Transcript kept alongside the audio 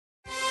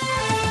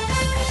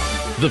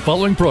The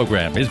following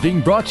program is being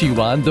brought to you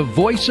on the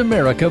Voice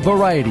America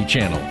Variety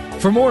Channel.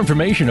 For more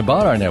information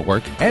about our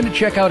network and to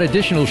check out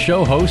additional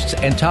show hosts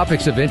and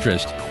topics of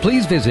interest,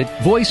 please visit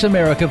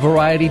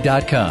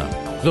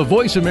voiceamericavariety.com. The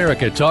Voice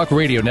America Talk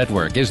Radio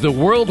Network is the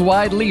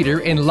worldwide leader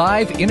in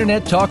live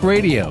Internet talk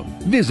radio.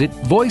 Visit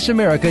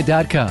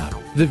voiceamerica.com.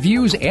 The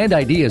views and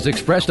ideas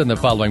expressed on the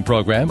following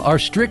program are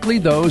strictly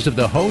those of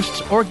the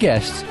hosts or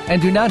guests and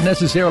do not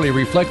necessarily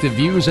reflect the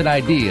views and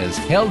ideas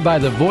held by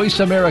the Voice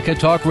America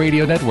Talk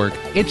Radio Network,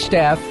 its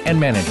staff, and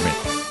management.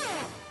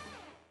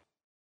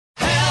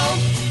 Help!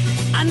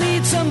 I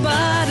need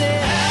somebody.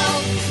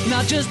 Help!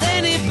 Not just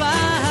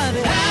anybody.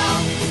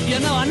 Help! You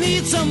know I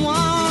need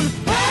someone.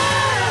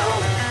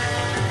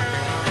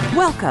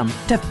 Welcome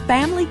to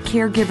Family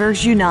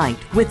Caregivers Unite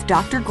with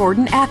Dr.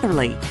 Gordon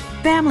Atherley.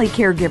 Family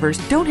caregivers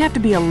don't have to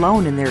be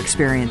alone in their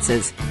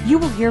experiences. You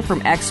will hear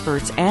from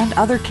experts and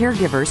other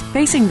caregivers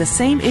facing the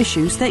same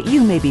issues that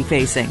you may be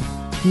facing.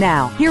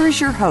 Now, here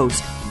is your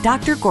host,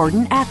 Dr.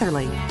 Gordon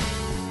Atherley.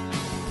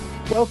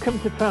 Welcome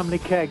to Family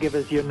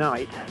Caregivers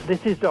Unite.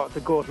 This is Dr.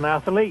 Gordon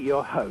Atherley,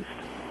 your host.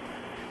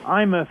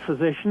 I'm a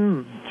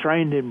physician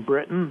trained in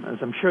Britain, as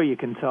I'm sure you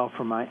can tell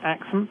from my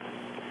accent.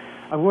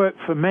 I've worked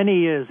for many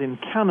years in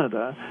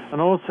Canada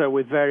and also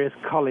with various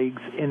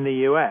colleagues in the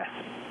U.S.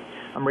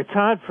 I'm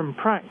retired from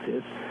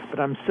practice,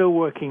 but I'm still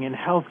working in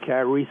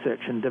healthcare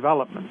research and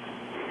development.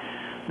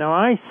 Now,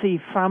 I see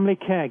family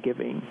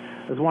caregiving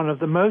as one of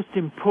the most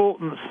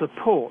important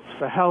supports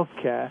for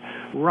healthcare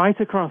right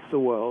across the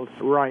world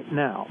right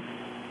now.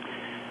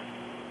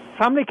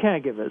 Family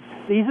caregivers,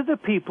 these are the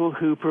people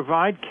who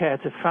provide care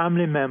to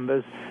family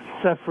members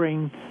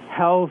suffering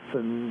health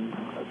and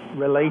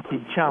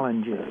related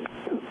challenges.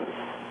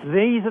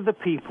 These are the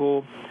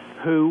people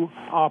who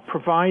are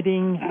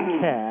providing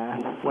care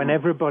when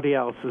everybody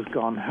else has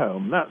gone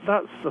home.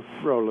 That's the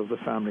role of the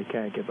family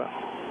caregiver.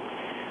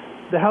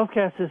 The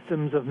healthcare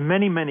systems of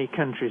many, many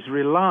countries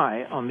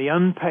rely on the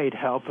unpaid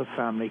help of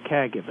family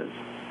caregivers.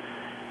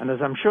 And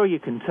as I'm sure you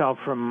can tell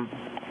from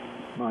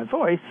my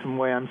voice and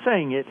the way I'm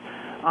saying it,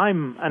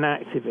 I'm an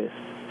activist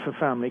for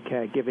family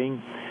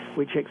caregiving,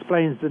 which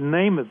explains the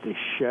name of this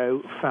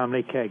show,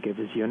 Family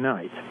Caregivers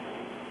Unite.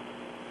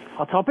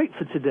 Our topic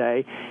for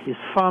today is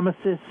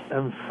Pharmacists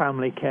and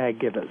Family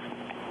Caregivers.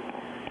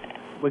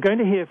 We're going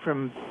to hear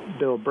from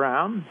Bill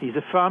Brown. He's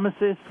a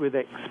pharmacist with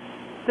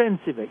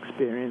extensive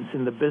experience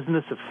in the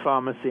business of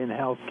pharmacy and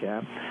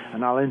healthcare,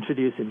 and I'll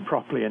introduce him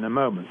properly in a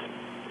moment.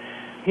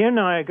 He and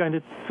I are going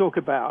to talk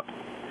about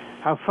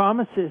how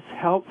pharmacists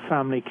help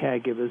family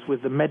caregivers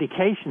with the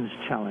medications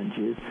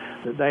challenges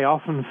that they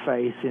often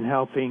face in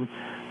helping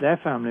their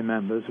family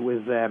members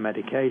with their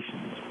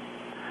medications.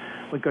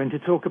 We're going to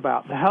talk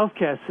about the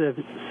healthcare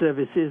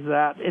services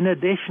that, in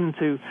addition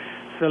to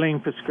filling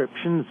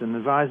prescriptions and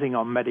advising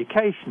on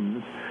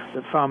medications,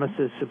 that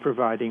pharmacists are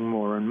providing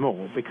more and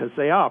more, because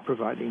they are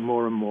providing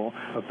more and more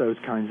of those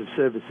kinds of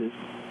services.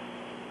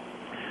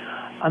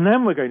 And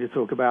then we're going to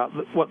talk about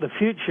what the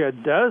future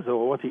does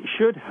or what it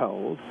should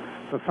hold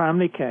for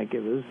family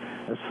caregivers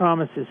as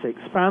pharmacists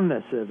expand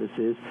their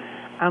services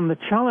and the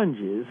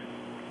challenges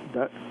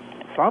that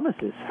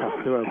pharmacists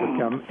have to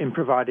overcome in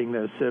providing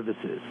those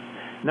services.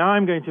 Now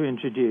I'm going to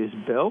introduce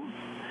Bill.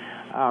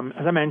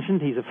 As I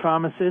mentioned, he's a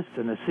pharmacist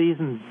and a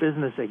seasoned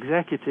business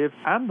executive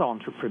and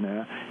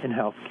entrepreneur in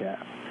healthcare.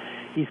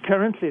 He's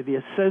currently the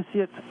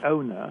associate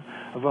owner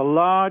of a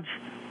large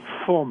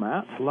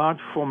format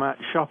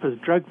Shoppers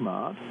Drug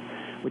Mart,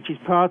 which is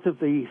part of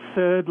the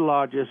third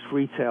largest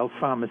retail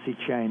pharmacy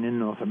chain in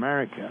North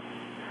America.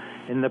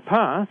 In the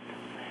past,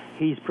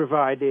 he's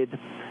provided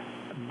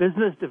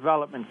business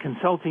development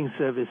consulting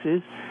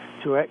services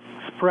to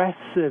Express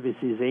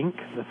Services, Inc.,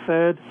 the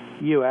third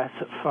U.S.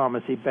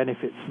 pharmacy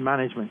benefits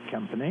management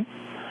company.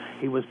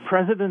 He was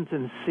president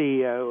and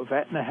CEO of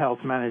Aetna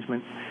Health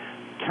Management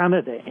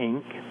Canada,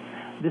 Inc.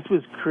 This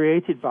was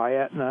created by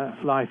Aetna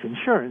Life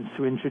Insurance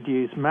to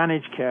introduce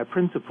managed care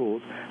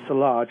principles to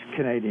large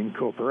Canadian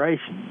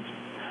corporations.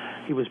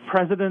 He was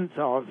president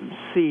or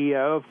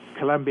CEO of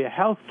Columbia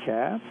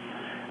Healthcare,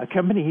 a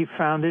company he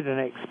founded and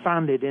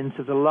expanded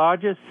into the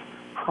largest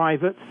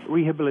private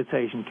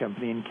rehabilitation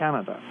company in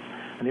Canada.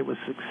 And it was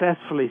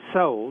successfully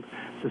sold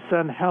to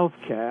Sun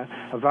Healthcare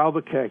of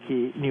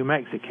Albuquerque, New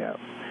Mexico.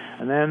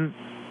 And then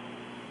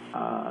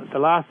the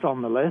last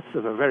on the list,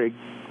 of a very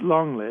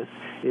long list,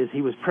 is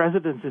he was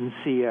president and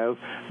CEO of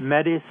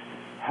Medis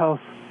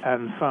Health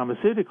and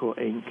Pharmaceutical,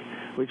 Inc.,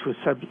 which was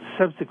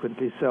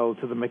subsequently sold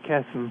to the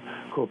McKesson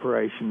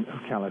Corporation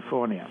of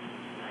California.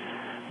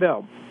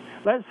 Bill,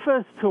 let's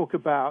first talk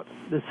about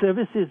the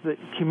services that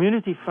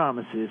community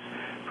pharmacists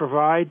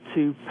provide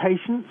to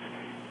patients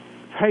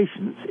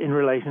in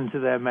relation to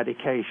their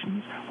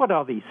medications. What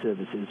are these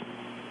services?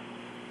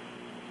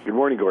 Good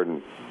morning,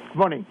 Gordon. Good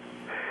morning.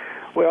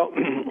 Well,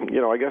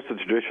 I guess the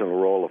traditional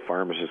role of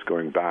pharmacists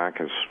going back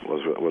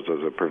was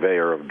as a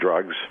purveyor of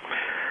drugs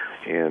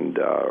and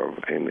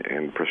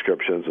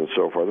prescriptions and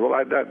so forth. Well,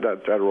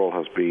 that role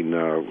has been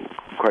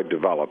quite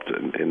developed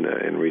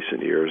in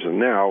recent years, and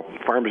now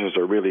pharmacists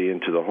are really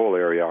into the whole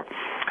area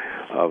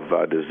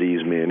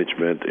disease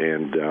management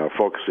and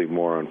focusing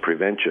more on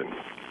prevention.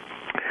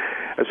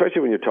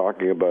 Especially when you're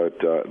talking about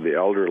the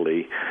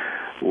elderly,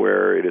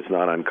 where it is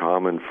not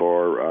uncommon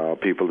for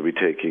people to be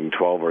taking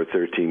 12 or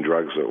 13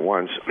 drugs at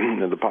once,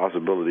 and the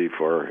possibility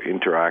for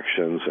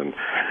interactions and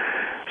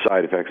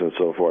side effects and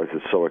so forth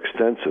is so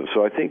extensive.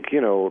 So I think, the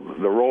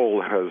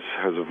role has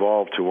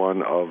evolved to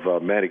one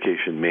of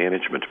medication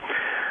management.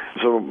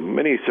 So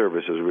many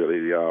services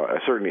really,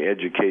 certainly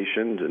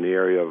education in the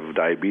area of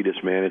diabetes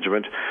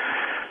management.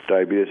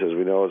 Diabetes, as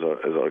we know, is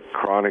a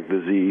chronic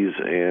disease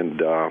and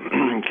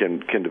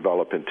can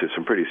develop into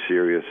some pretty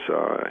serious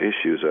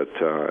issues at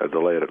the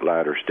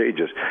latter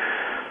stages.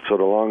 So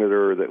the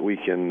longer that we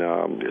can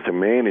to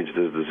manage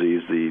this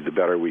disease, the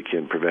better we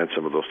can prevent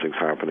some of those things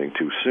happening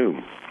too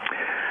soon.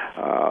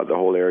 The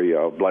whole area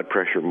of blood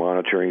pressure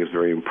monitoring is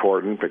very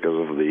important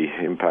because of the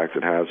impact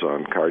it has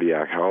on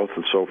cardiac health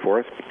and so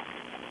forth.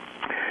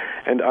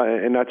 And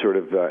that sort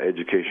of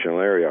educational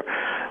area.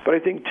 But I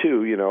think,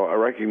 too,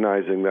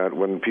 recognizing that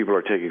when people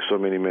are taking so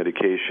many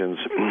medications,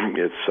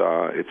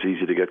 it's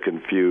easy to get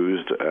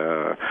confused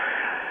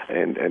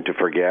and to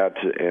forget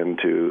and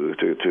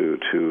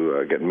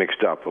to get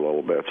mixed up a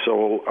little bit.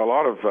 So a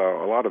lot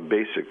of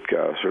basic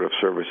sort of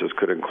services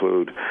could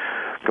include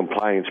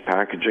compliance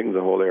packaging,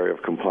 the whole area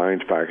of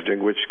compliance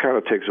packaging, which kind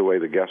of takes away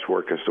the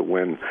guesswork as to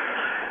when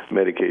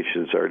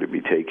medications are to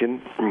be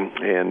taken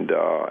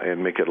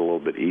and make it a little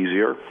bit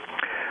easier.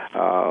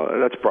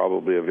 That's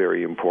probably a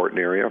very important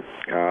area.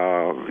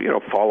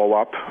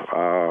 Follow-up,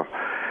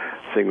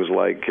 things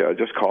like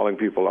just calling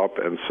people up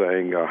and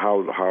saying,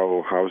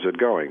 how's it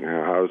going?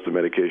 How's the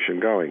medication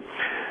going?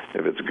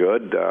 If it's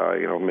good,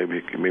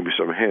 maybe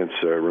some hints,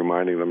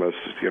 reminding them as,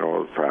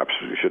 perhaps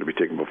you should be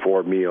taken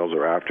before meals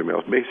or after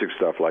meals, basic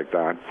stuff like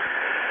that.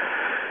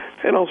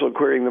 And also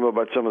querying them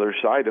about some of their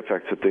side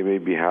effects that they may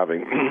be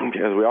having.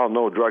 As we all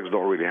know, drugs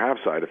don't really have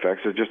side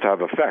effects; they just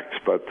have effects.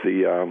 But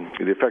the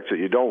effects that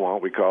you don't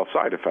want, we call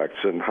side effects,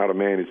 and how to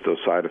manage those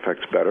side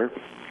effects better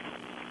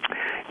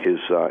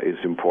is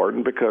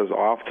important, because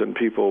often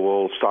people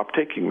will stop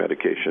taking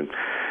medication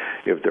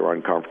if they're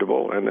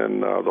uncomfortable, and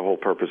then the whole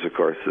purpose, of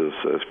course,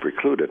 is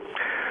precluded.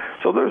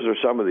 So those are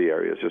some of the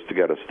areas just to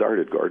get us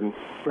started, Gordon.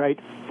 Right.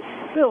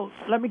 Bill,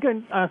 let me go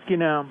and ask you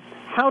now,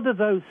 how do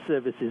those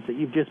services that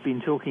you've just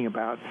been talking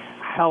about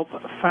help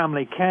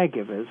family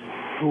caregivers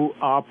who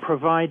are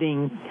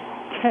providing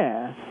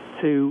care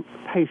to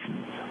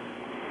patients?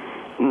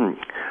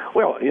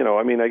 Well,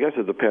 I guess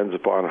it depends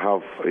upon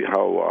how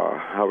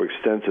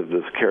extensive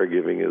this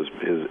caregiving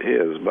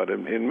is. But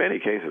in many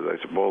cases, I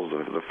suppose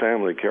the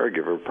family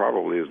caregiver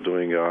probably is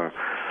doing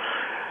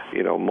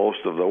most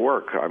of the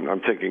work.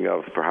 I'm thinking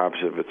of perhaps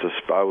if it's a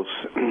spouse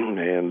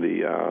and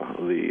the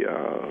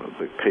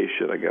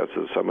patient, I guess,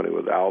 is somebody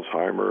with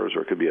Alzheimer's,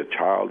 or it could be a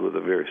child with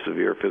a very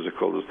severe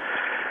physical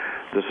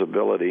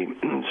disability.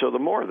 So the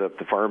more that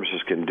the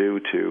pharmacist can do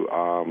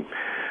to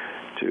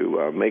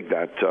make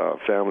that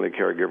family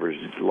caregiver's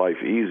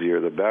life easier,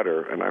 the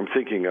better. And I'm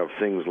thinking of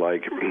things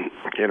like,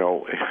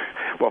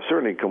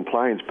 certainly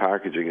compliance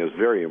packaging is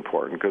very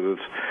important, because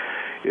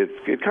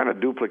it kind of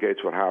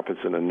duplicates what happens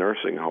in a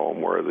nursing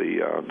home, where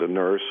the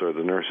nurse or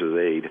the nurse's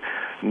aide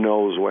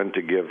knows when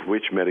to give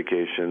which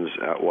medications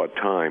at what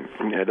time.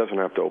 It doesn't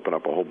have to open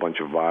up a whole bunch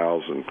of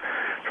vials and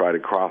try to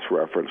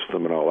cross-reference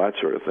them and all that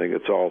sort of thing.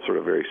 It's all sort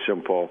of very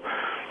simple.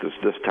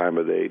 This time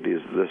of day,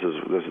 these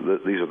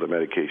are the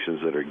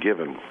medications that are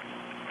given.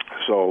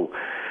 So,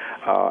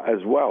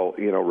 as well,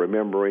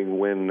 remembering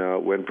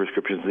when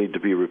prescriptions need to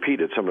be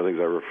repeated. Some of the things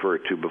I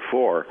referred to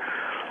before.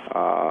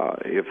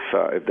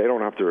 If they don't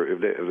have to, if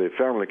the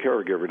family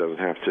caregiver doesn't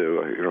have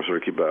to, sort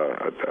of keep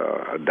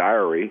a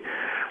diary,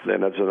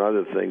 then that's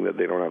another thing that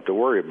they don't have to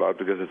worry about,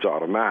 because it's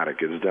automatic.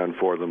 It's done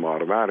for them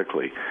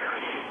automatically.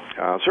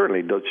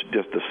 Certainly,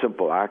 just the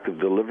simple act of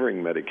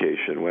delivering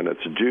medication when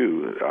it's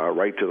due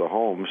right to the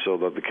home, so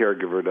that the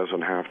caregiver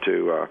doesn't have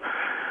to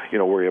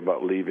worry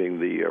about leaving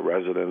the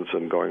residence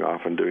and going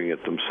off and doing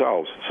it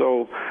themselves.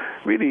 So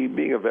really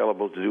being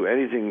available to do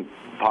anything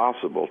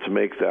possible to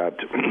make that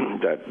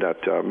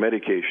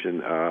medication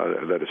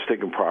that it's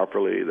taken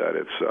properly, that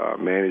it's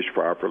managed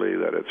properly,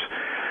 that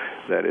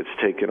it's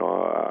taken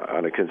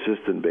on a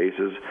consistent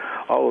basis.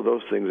 All of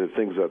those things are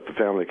things that the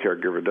family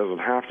caregiver doesn't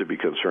have to be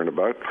concerned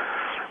about,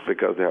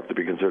 because they have to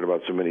be concerned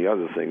about so many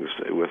other things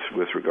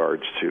with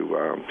regards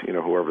to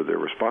whoever they're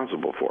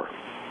responsible for.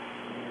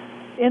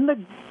 In the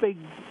big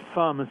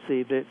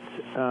pharmacy that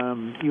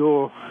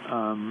you're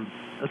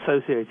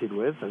associated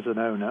with as an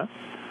owner,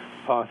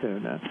 part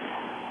owner,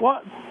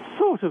 what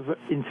sort of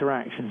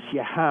interactions do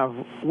you have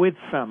with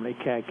family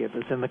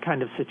caregivers in the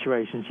kind of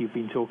situations you've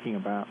been talking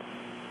about?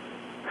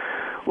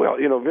 Well,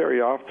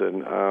 very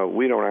often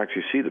we don't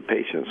actually see the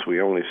patients. We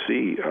only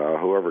see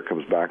whoever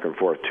comes back and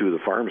forth to the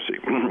pharmacy.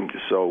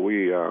 So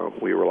we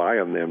rely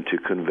on them to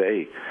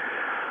convey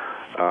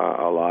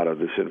a lot of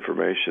this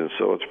information.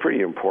 So it's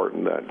pretty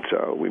important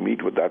that we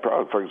meet with that.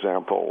 For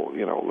example,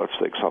 let's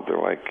take something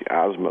like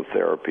asthma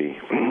therapy,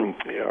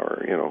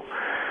 or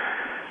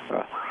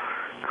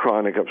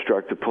chronic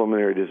obstructive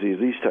pulmonary disease,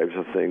 these types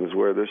of things,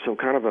 where there's some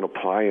kind of an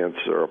appliance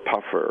or a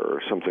puffer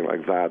or something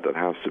like that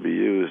has to be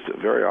used,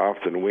 very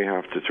often we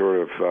have to sort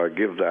of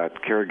give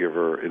that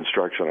caregiver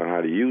instruction on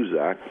how to use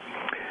that,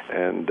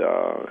 and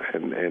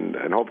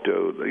hope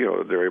to,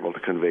 they're able to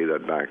convey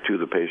that back to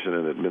the patient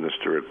and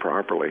administer it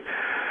properly.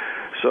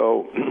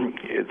 So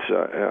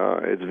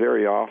it's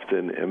very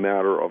often a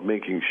matter of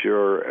making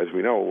sure, as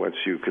we know, once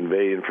you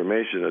convey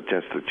information that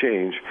tends to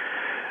change,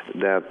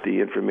 that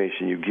the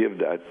information you give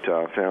that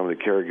family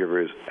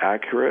caregiver is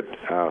accurate,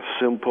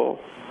 simple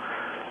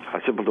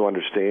to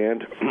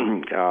understand,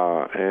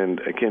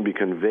 and it can be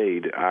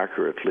conveyed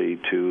accurately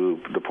to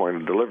the point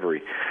of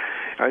delivery.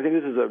 I think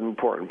this is an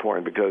important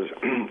point because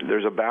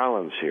there's a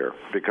balance here,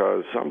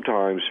 because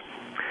sometimes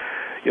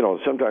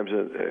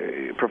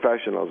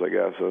professionals, I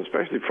guess,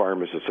 especially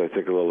pharmacists, I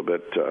think a little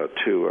bit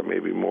too, are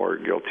maybe more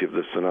guilty of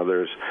this than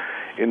others,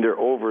 in their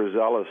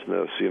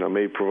overzealousness,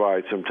 may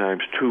provide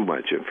sometimes too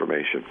much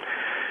information.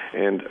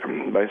 And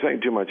by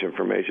saying too much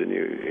information,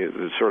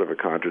 it's sort of a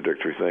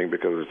contradictory thing,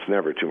 because it's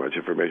never too much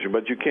information.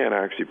 But you can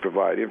actually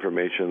provide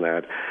information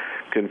that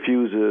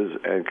confuses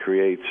and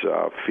creates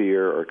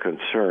fear or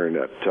concern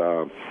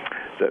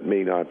that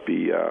may not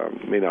be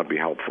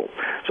helpful.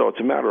 So it's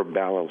a matter of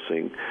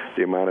balancing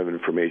the amount of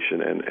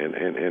information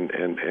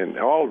and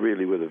all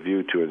really with a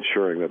view to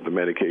ensuring that the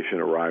medication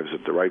arrives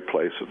at the right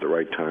place at the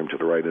right time to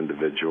the right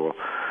individual,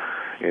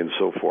 and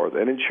so forth,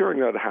 and ensuring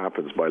that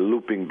happens by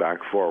looping back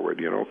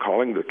forward,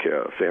 calling the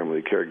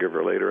family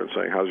caregiver later and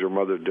saying, how's your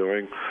mother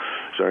doing?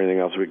 Is there anything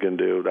else we can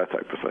do? That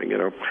type of thing,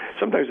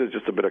 Sometimes it's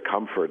just a bit of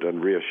comfort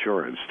and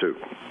reassurance, too.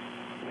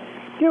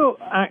 Do you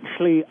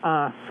actually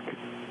ask,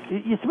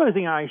 you're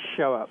supposing I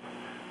show up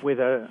with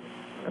a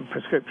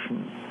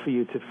prescription for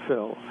you to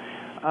fill,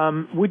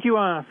 would you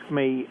ask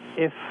me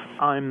if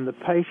I'm the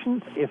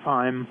patient, if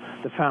I'm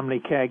the family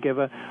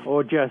caregiver,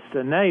 or just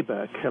a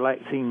neighbor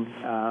collecting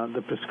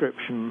the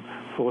prescription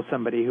for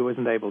somebody who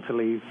isn't able to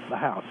leave the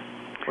house?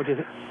 What do you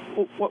think?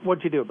 What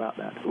do you do about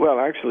that? Well,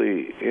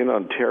 actually, in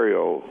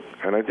Ontario,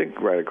 and I think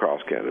right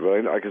across Canada,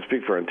 but I can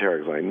speak for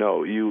Ontario because I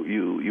know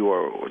you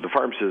are, the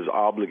pharmacist is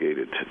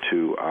obligated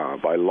to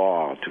by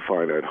law to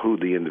find out who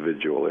the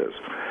individual is.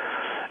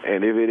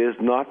 And if it is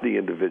not the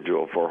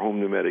individual for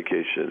whom the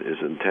medication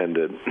is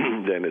intended,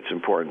 then it's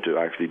important to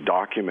actually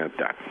document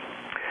that.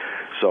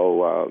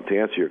 So to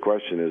answer your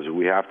question is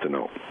we have to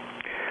know.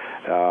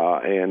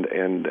 And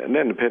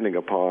then depending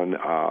upon,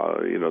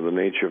 the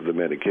nature of the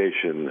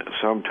medication,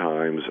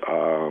 sometimes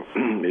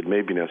it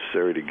may be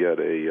necessary to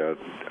get a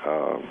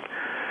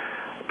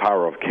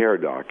power of care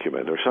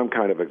document or some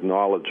kind of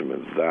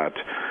acknowledgement that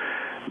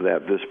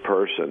this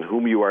person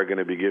whom you are going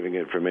to be giving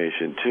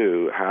information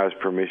to has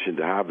permission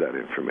to have that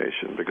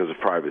information because of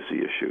privacy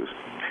issues.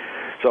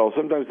 So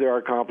sometimes there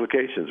are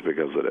complications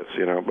because of this,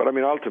 But I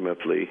mean,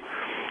 ultimately,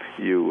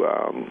 you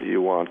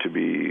want to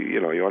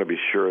be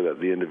sure that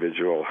the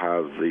individual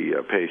has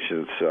the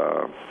patient's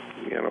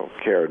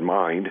care in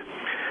mind,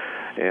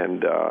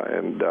 and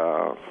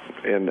that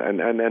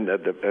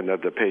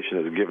the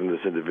patient has given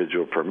this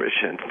individual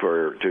permission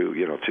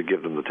to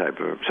give them the type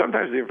of.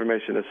 Sometimes the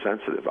information is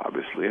sensitive,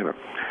 obviously, and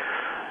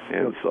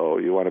so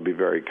you want to be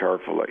very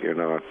careful that you're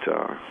not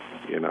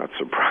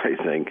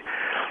surprising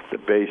the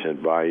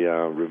patient by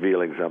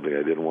revealing something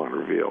I didn't want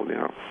revealed.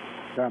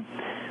 Yeah.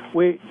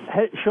 We're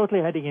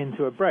shortly heading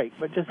into a break,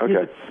 but just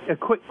a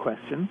quick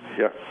question.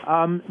 Yeah.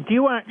 Do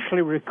you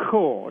actually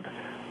record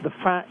the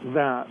fact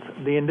that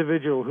the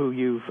individual who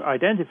you've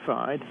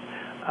identified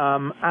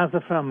as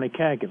a family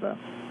caregiver,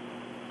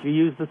 do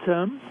you use the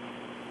term?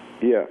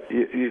 Yeah,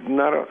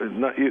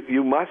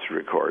 you must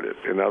record it.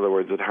 In other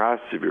words, it has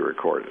to be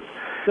recorded.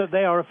 So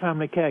they are a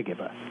family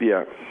caregiver?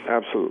 Yeah,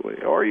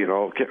 absolutely. Or,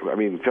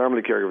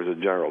 family caregiver is a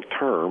general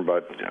term,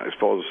 but I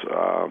suppose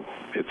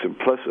it's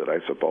implicit,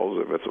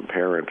 if it's a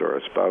parent or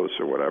a spouse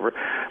or whatever.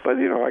 But,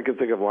 I can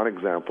think of one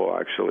example,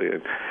 actually,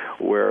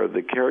 where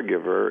the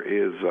caregiver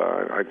is,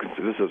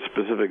 this is a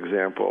specific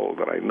example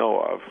that I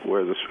know of,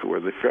 where the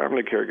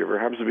family caregiver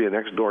happens to be a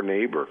next-door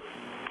neighbor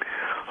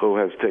who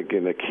has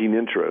taken a keen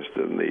interest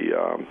in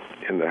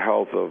the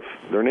health of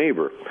their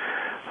neighbor,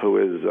 who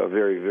is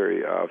very,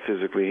 very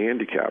physically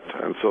handicapped.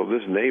 And so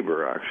this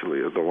neighbor actually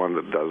is the one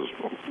that does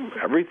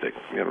everything.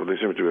 They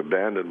seem to be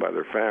abandoned by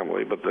their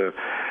family, but the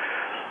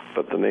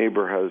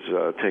neighbor has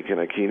taken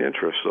a keen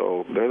interest,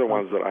 so they're the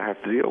ones that I have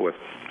to deal with.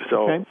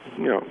 So, it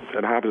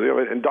happens.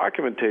 And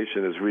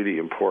documentation is really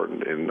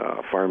important in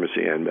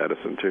pharmacy and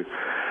medicine, too.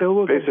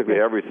 So basically,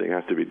 everything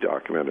has to be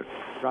documented.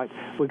 Right.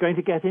 We're going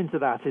to get into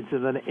that in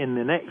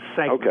the next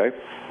segment. Okay.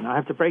 And I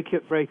have to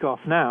break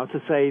off now to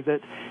say that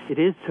it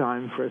is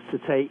time for us to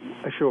take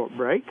a short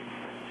break.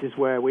 This is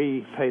where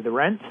we pay the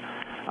rent.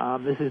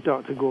 This is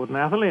Dr. Gordon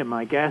Atherley, and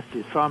my guest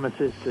is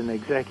pharmacist and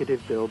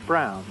executive Bill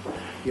Brown.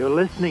 You're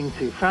listening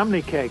to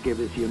Family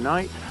Caregivers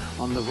Unite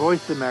on the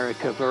Voice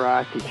America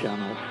Variety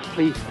Channel.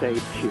 Please stay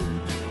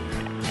tuned.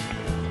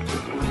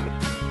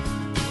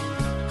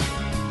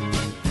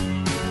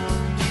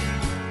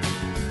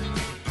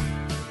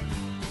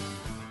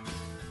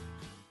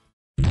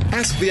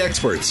 Ask the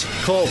experts.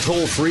 Call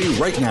toll-free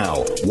right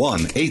now,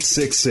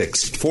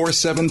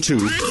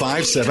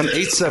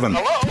 1-866-472-5787.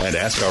 And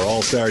ask our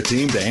All-Star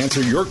team to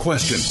answer your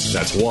question.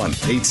 That's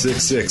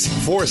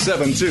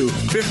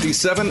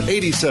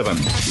 1-866-472-5787.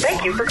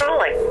 Thank you for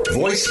calling.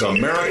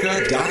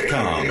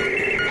 VoiceAmerica.com.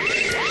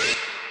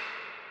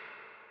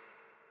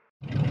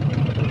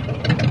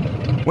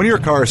 When your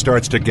car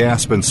starts to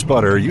gasp and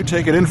sputter, you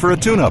take it in for a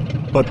tune-up.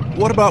 But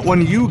what about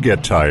when you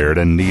get tired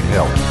and need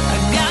help?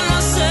 I got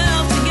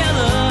myself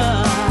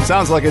together.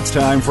 Sounds like it's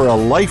time for a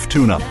life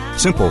tune-up.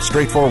 Simple,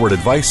 straightforward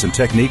advice and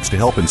techniques to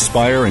help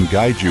inspire and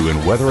guide you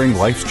in weathering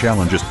life's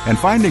challenges and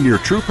finding your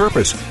true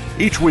purpose.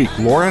 Each week,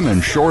 Lauren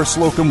and Shore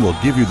Slocum will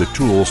give you the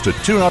tools to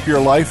tune up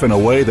your life in a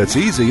way that's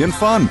easy and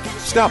fun.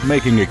 Stop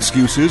making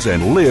excuses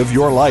and live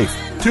your life.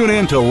 Tune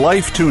in to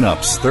Life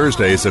Tune-Ups,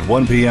 Thursdays at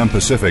 1 p.m.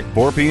 Pacific,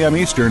 4 p.m.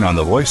 Eastern on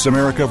the Voice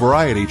America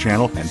Variety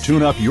Channel, and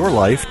tune up your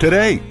life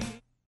today.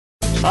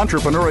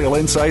 Entrepreneurial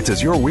Insights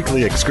is your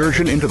weekly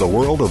excursion into the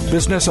world of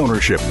business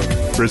ownership.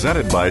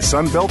 Presented by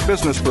Sunbelt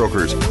Business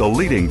Brokers, the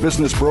leading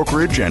business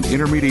brokerage and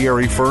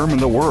intermediary firm in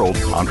the world,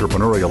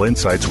 Entrepreneurial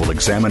Insights will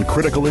examine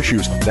critical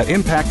issues that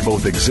impact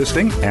both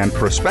existing and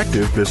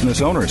prospective business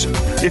owners.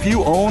 If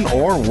you own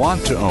or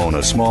want to own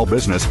a small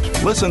business,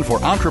 listen for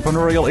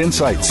Entrepreneurial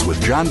Insights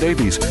with John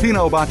Davies,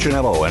 Pino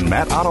Baccinello, and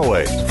Matt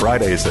Ottaway.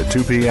 Fridays at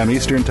 2 p.m.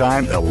 Eastern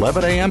Time,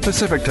 11 a.m.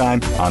 Pacific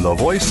Time on the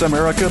Voice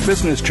America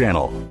Business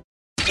Channel.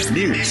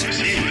 News,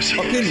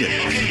 opinion,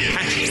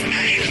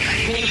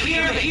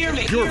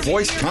 your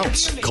voice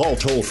counts. Call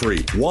toll-free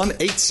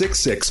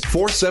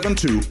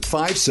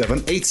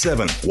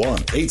 1-866-472-5787.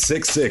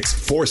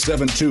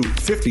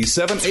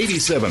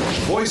 1-866-472-5787.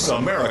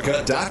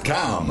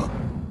 VoiceAmerica.com.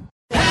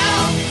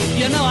 Help,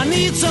 you know I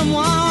need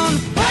someone.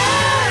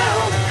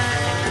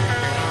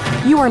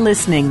 Help. You are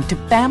listening to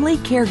Family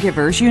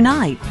Caregivers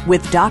Unite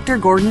with Dr.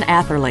 Gordon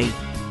Atherley.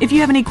 If you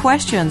have any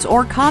questions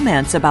or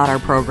comments about our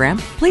program,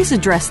 please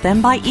address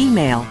them by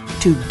email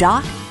to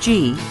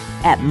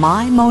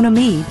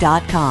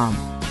docg@mymonami.com.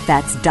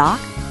 That's doc,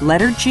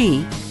 letter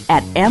G,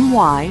 at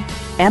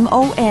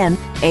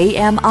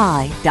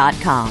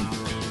mymonami.com.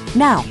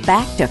 Now,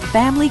 back to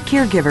Family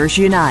Caregivers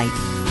Unite.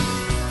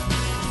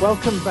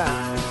 Welcome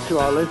back to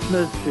our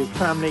listeners to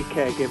Family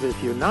Caregivers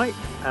Unite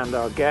and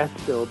our guest,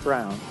 Bill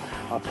Brown.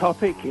 Our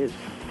topic is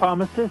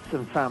Pharmacists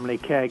and Family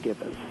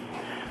Caregivers.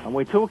 And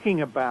we're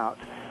talking about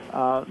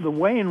the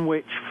way in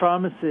which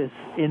pharmacists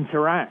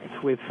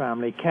interact with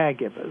family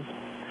caregivers.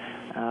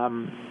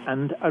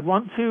 And I'd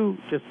want to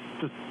just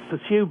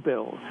pursue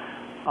Bill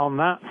on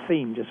that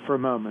theme just for a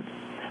moment.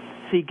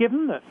 See,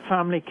 given that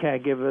family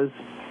caregivers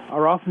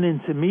are often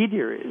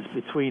intermediaries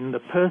between the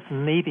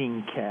person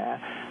needing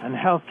care and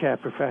healthcare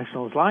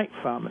professionals like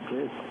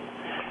pharmacists,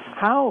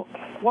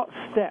 what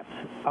steps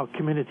are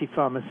community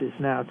pharmacists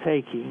now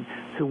taking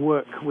to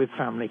work with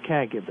family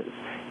caregivers?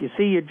 You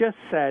see, you just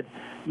said,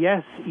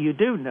 yes, you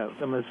do note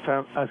them as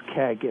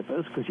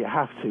caregivers because you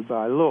have to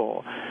by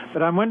law,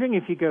 but I'm wondering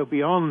if you go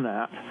beyond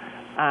that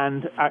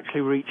and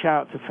actually reach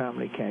out to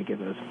family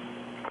caregivers.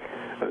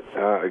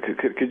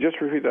 Could you just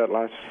repeat that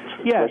last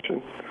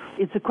question?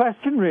 It's a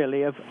question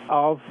really of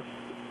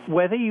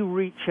whether you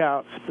reach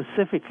out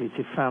specifically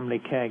to family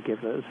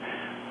caregivers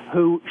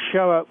who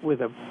show up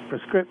with a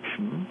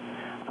prescription.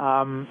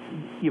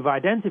 You've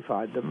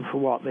identified them for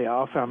what they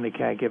are, family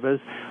caregivers.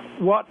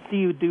 What do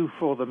you do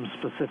for them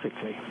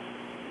specifically?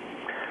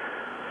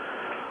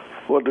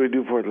 What do we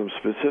do for them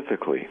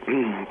specifically?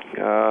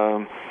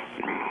 I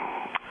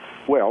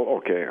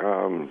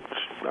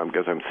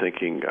guess I'm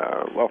thinking,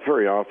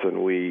 very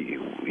often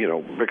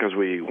because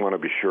we want to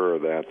be sure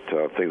that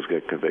things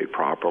get conveyed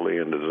properly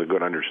and there's a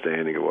good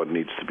understanding of what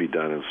needs to be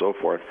done and so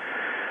forth,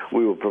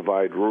 we will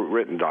provide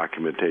written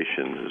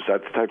documentation. Is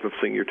that the type of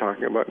thing you're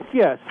talking about?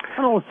 Yes,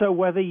 and also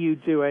whether you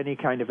do any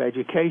kind of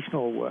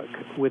educational work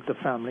with the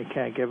family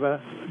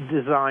caregiver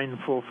designed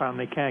for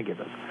family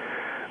caregivers.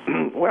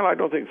 Well, I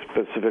don't think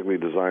specifically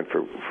designed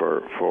for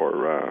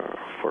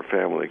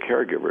family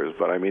caregivers,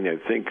 but I mean, I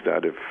think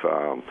that if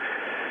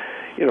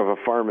if a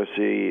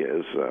pharmacy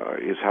is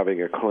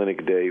having a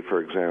clinic day, for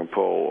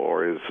example,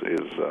 or is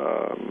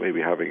maybe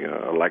having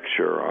a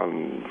lecture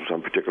on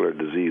some particular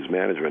disease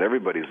management,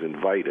 everybody's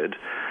invited.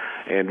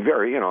 And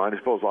I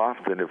suppose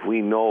often if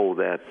we know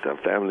that a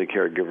family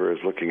caregiver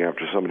is looking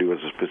after somebody with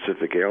a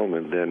specific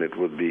ailment, then it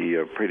would be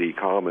pretty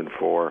common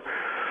for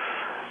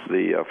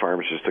the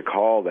pharmacist to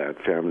call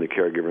that family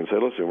caregiver and say,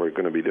 listen, we're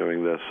going to be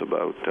doing this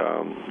about,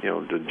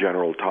 the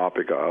general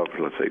topic of,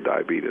 let's say,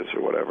 diabetes or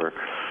whatever.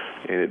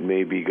 And it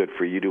may be good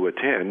for you to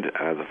attend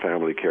as a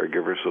family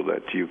caregiver so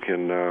that you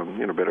can,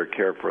 better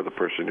care for the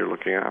person you're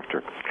looking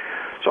after.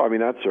 So, I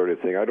mean, that sort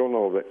of thing. I don't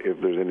know if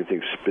there's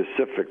anything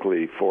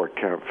specifically for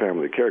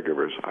family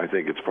caregivers. I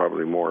think it's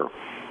probably more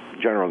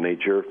general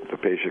nature. The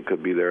patient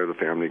could be there, the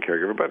family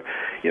caregiver. But,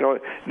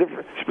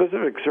 different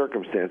specific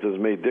circumstances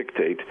may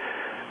dictate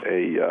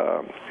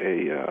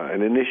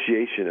an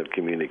initiation of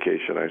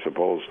communication, I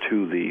suppose,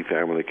 to the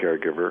family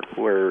caregiver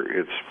where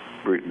it's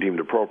deemed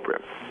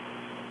appropriate.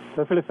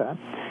 Perfectly fair.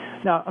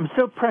 Now, I'm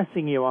still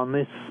pressing you on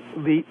this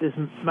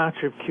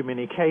matter of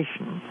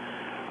communication,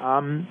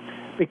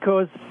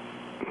 because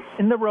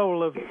in the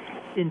role of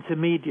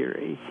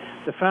intermediary,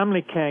 the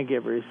family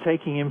caregiver is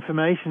taking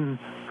information,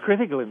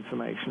 critical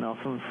information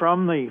often,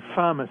 from the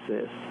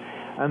pharmacist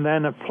and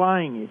then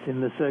applying it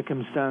in the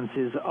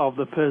circumstances of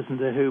the person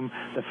to whom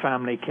the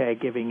family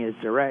caregiving is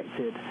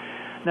directed.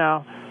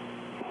 Now,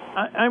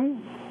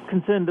 I'm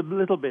concerned a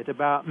little bit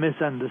about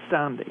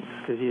misunderstandings,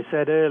 because you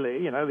said earlier,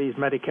 these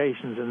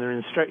medications and their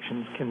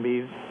instructions can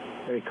be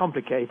very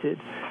complicated.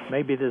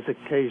 Maybe there's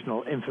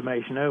occasional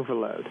information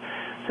overload.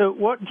 So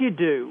what do you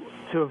do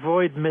to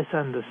avoid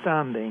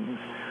misunderstandings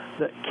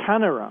that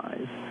can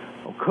arise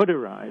or could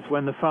arise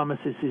when the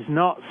pharmacist is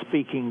not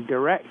speaking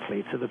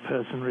directly to the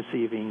person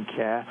receiving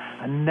care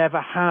and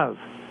never has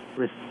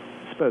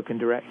spoken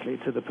directly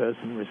to the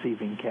person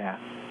receiving care?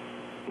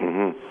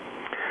 Mm-hmm.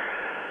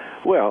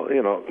 Well,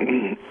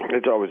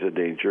 it's always a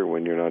danger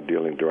when you're not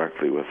dealing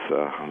directly with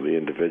the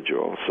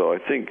individual. So I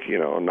think,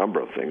 a number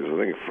of things. I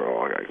think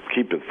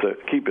keep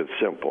it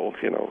simple.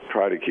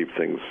 Try to keep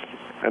things.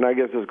 And I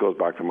guess this goes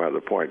back to my other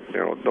point.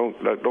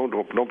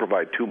 Don't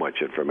provide too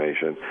much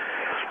information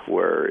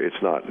where it's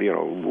not.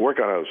 Work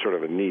on a sort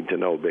of a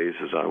need-to-know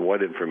basis on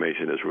what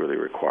information is really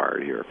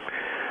required here.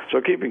 So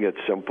keeping it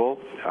simple.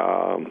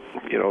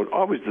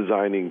 Always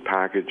designing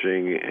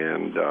packaging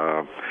and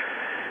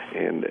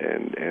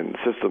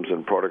systems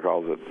and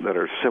protocols that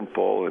are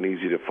simple and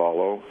easy to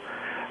follow.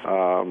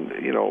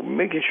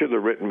 Making sure the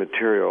written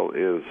material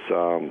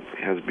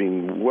has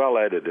been well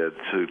edited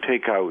to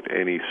take out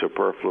any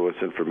superfluous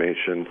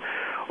information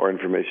or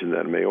information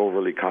that may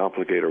overly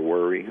complicate or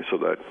worry, so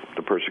that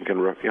the person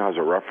has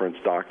a reference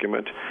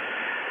document.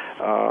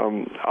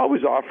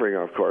 Always offering,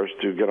 of course,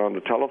 to get on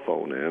the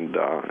telephone and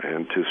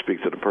to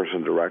speak to the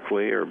person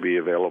directly or be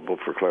available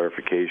for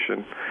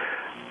clarification.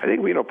 I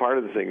think, part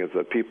of the thing is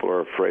that people are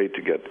afraid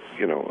to get,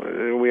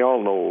 we all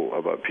know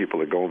about people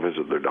that go and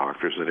visit their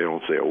doctors and they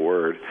don't say a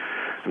word,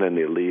 and then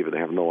they leave and they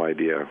have no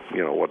idea,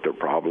 what their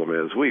problem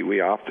is.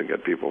 We often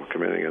get people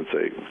come in and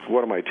say,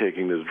 what am I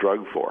taking this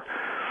drug for?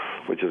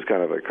 Which is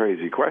kind of a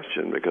crazy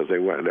question, because they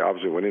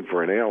obviously went in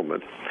for an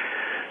ailment.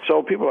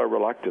 So people are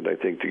reluctant, I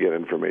think, to get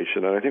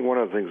information. And I think one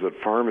of the things that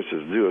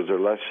pharmacists do is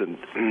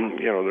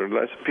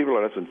people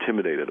are less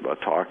intimidated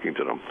about talking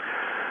to them.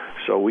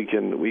 So we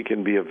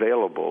can be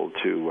available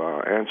to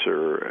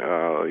answer,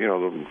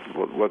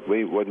 what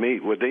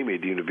they may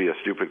deem to be a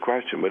stupid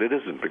question, but it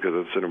isn't, because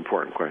it's an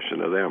important question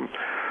to them.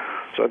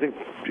 So I think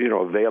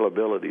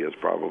availability is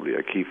probably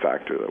a key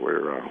factor that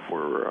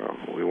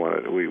we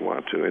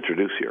want to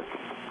introduce here.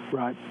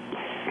 Right.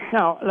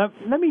 Now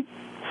let me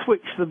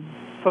switch the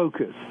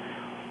focus.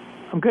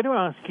 I'm going to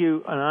ask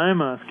you, and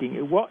I'm asking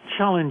you, what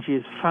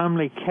challenges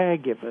family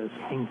caregivers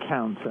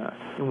encounter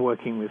in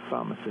working with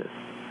pharmacists?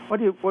 What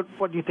do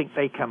you think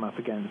they come up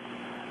against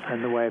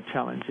in the way of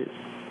challenges?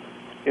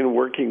 In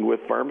working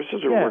with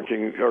pharmacists,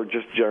 or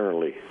just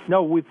generally?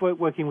 No,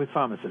 working with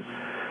pharmacists.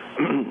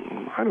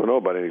 I don't know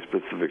about any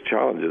specific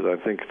challenges. I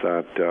think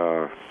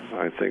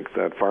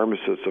that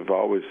pharmacists have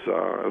always,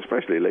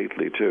 especially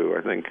lately too,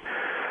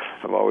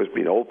 have always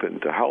been open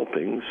to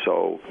helping.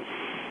 So,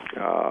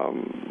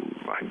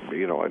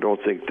 I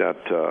don't think that.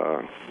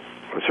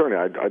 Certainly,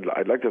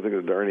 I'd like to think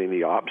that there aren't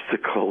any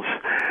obstacles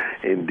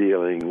in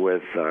dealing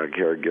with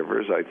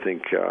caregivers. I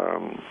think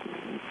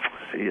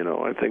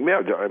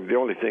the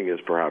only thing is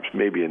perhaps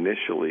maybe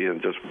initially,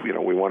 and just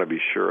we want to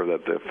be sure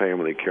that the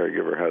family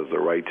caregiver has the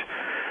right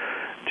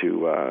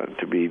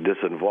to be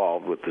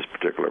disinvolved with this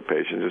particular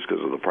patient, just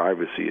because of the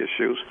privacy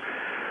issues.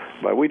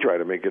 But we try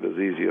to make it as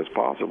easy as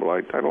possible.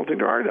 I don't think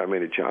there are that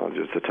many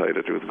challenges, to tell you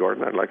the truth,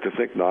 Gordon. I'd like to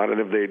think not.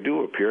 And if they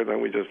do appear, then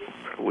we just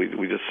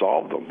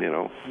solve them.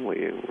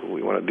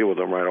 We want to deal with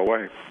them right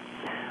away.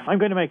 I'm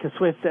going to make a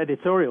swift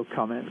editorial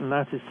comment, and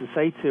that is to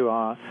say to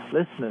our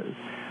listeners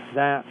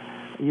that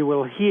you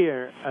will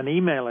hear an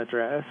email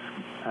address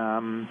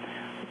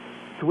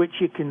to which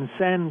you can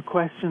send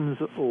questions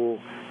or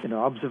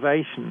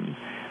observations.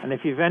 And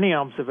if you have any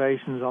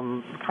observations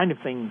on the kind of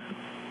things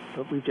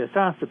that we've just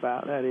asked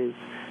about, that is,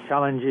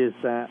 challenges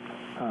that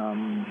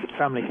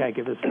family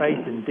caregivers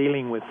face in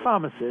dealing with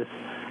pharmacists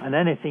and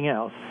anything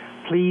else,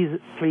 please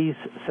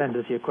send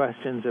us your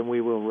questions and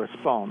we will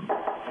respond.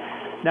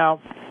 Now,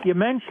 you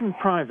mentioned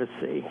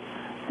privacy.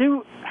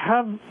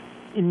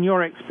 In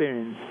your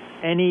experience,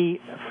 any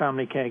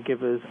family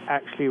caregivers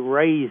actually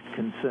raised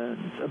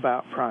concerns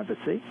about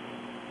privacy?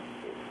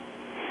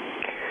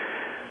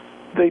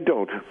 They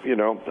don't.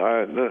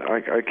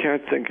 I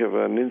can't think of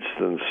an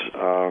instance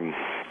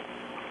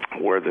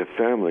where the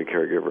family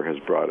caregiver has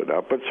brought it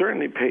up, but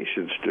certainly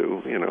patients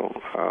do.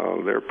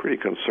 They're pretty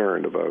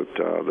concerned about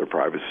their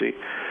privacy.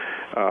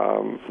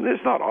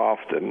 It's not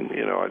often.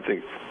 I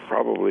think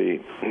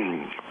probably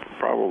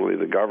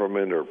the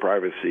government or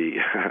privacy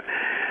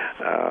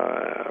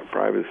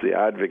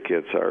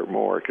advocates are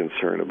more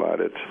concerned about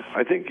it.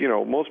 I think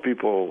most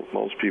people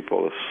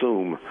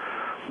assume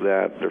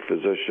that their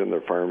physician,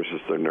 their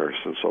pharmacist, their nurse,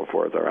 and so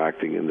forth are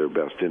acting in their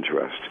best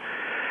interest.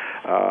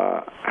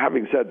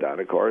 Having said that,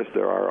 of course,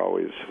 there are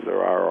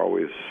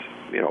always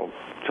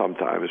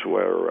sometimes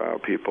where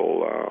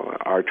people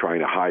are trying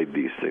to hide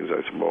these things,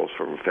 I suppose,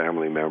 from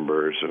family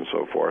members and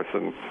so forth.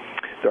 And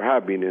there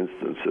have been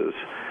instances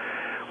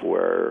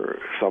where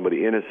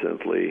somebody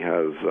innocently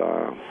has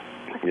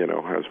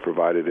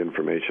provided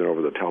information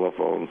over the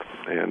telephone,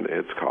 and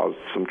it's caused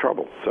some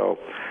trouble. So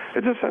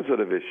it's a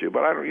sensitive issue,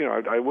 but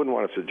I wouldn't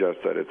want to suggest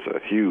that it's a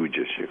huge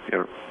issue.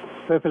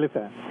 Perfectly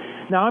fair.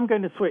 Now I'm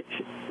going to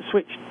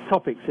switch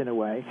topics in a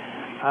way.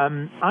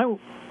 I would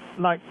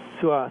like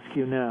to ask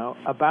you now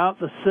about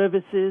the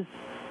services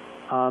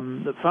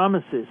that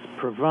pharmacists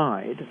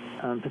provide,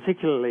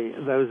 particularly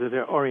those that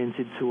are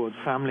oriented towards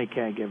family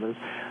caregivers,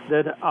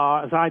 that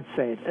are, as I'd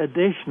say,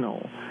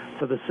 additional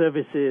to the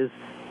services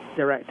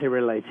directly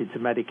related to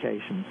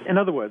medications. In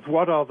other words,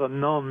 what are the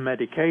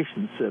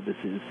non-medication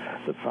services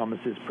that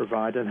pharmacists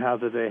provide, and how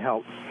do they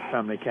help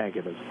family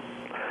caregivers?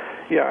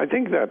 Yeah, I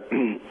think that,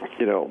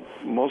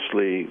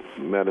 mostly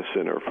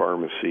medicine or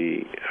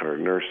pharmacy or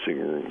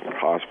nursing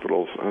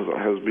hospitals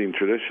has been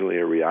traditionally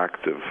a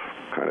reactive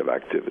kind of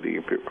activity.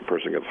 A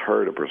person gets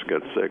hurt, a person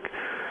gets sick,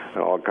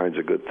 and all kinds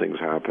of good things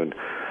happen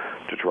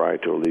to try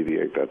to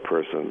alleviate that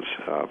person's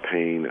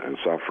pain and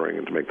suffering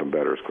and to make them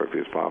better as quickly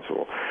as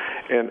possible.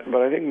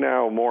 But I think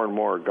now more and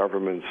more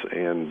governments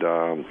and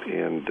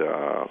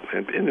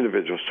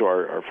individuals too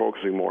are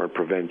focusing more on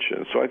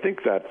prevention. So I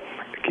think that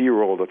the key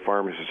role that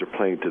pharmacists are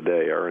playing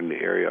today are in the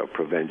area of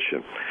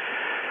prevention.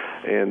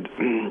 And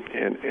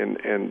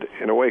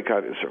in a way,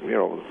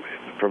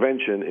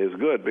 prevention is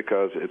good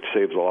because it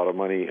saves a lot of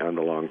money on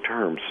the long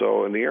term.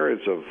 So in the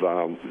areas of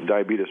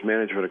diabetes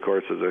management, of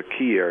course, is a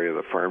key area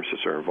that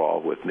pharmacists are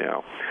involved with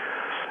now.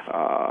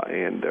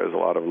 And there's a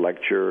lot of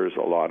lectures,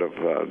 a lot of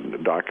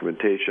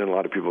documentation. A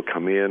lot of people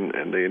come in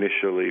and they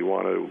initially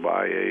want to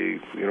buy a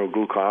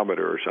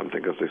glucometer or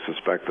something because they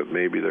suspect that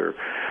maybe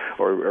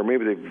or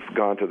maybe they've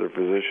gone to their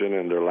physician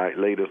and their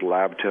latest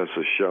lab test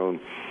has shown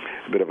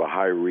a bit of a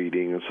high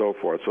reading and so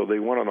forth. So they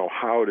want to know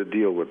how to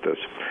deal with this.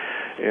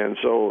 And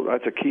so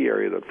that's a key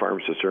area that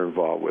pharmacists are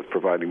involved with,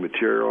 providing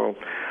material,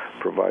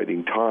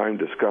 providing time,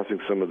 discussing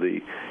some of the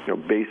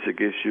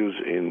basic issues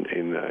in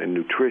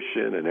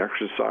nutrition and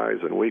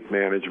exercise and weight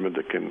management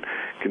that can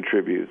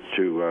contribute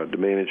to the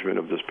management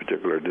of this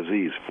particular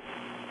disease.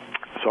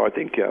 So I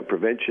think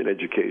prevention,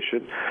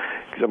 education,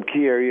 some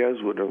key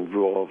areas would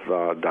involve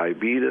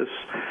diabetes,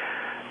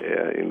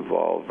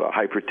 involve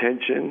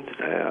hypertension,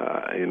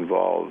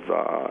 involve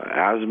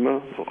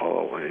asthma.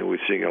 We're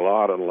seeing a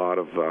lot of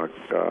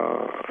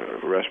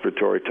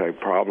respiratory type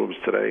problems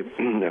today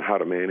and how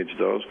to manage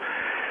those.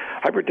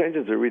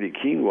 Hypertension is a really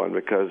keen one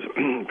because,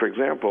 for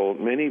example,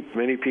 many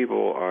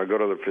people go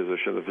to the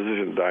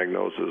physician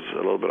diagnoses a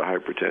little bit of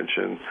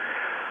hypertension.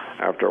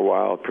 After a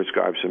while,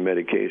 prescribes some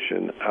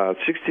medication.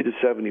 60 to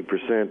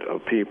 70%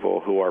 of people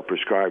who are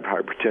prescribed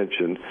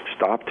hypertension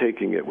stop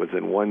taking it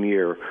within 1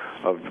 year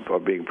of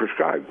being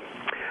prescribed.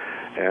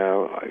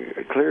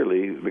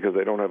 Clearly, because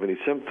they don't have any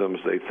symptoms,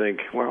 they think,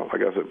 well, I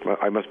guess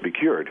I must be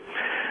cured.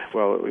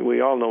 Well,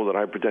 we all know that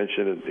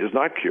hypertension is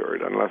not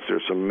cured unless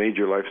there's some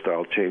major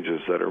lifestyle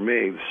changes that are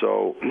made.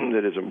 So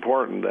it is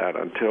important that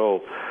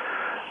until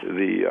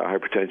the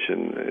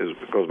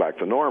hypertension goes back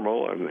to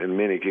normal, and in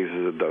many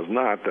cases it does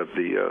not, that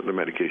the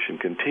medication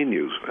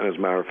continues. And as a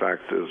matter of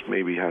fact,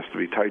 maybe has to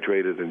be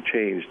titrated and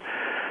changed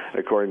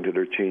according to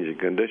their changing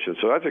conditions.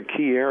 So that's a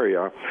key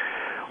area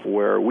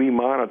where we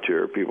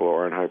monitor people who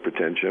are in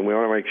hypertension. We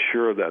want to make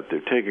sure that they're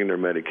taking their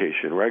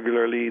medication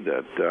regularly,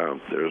 that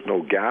there's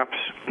no gaps.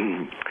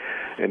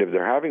 And if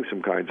they're having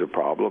some kinds of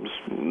problems,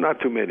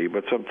 not too many,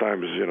 but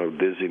sometimes,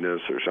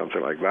 dizziness or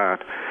something like that,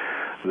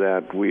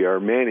 that we are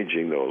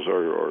managing those,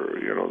 or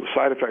the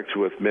side effects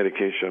with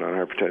medication on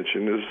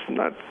hypertension is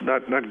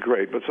not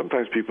great, but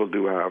sometimes people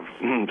do have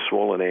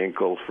swollen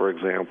ankles, for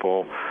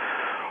example,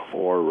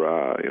 or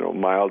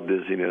mild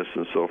dizziness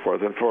and so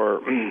forth, and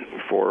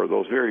for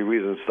those very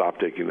reasons, stop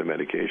taking the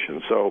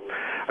medication. So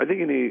I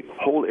think in the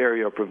whole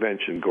area of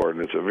prevention,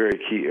 Gordon, it's a very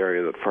key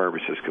area that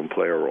pharmacists can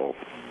play a role.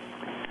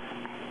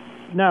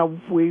 Now,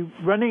 we're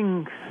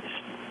running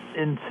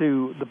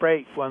into the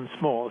break once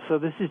more, so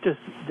this is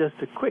just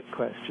a quick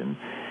question.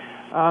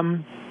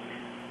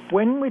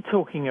 When we're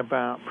talking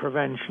about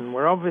prevention,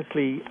 we're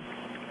obviously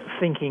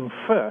thinking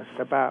first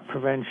about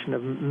prevention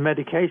of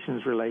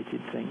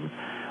medications-related things,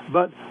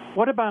 but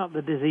what about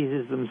the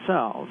diseases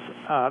themselves?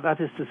 That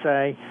is to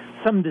say,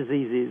 some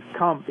diseases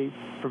can't be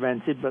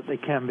prevented, but they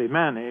can be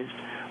managed.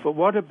 But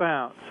what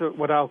about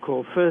what I'll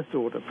call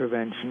first-order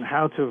prevention,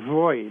 how to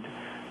avoid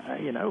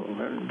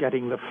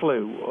getting the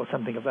flu or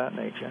something of that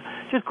nature?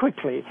 Just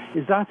quickly,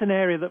 is that an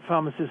area that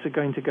pharmacists are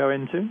going to go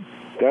into?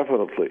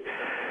 Definitely.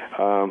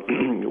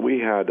 We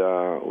had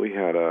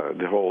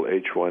the whole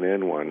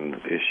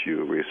H1N1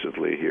 issue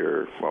recently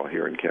here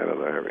in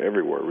Canada,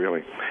 everywhere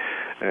really.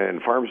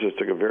 And pharmacists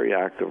took a very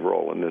active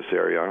role in this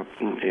area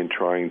in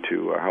trying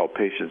to help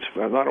patients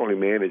not only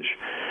manage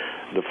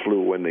the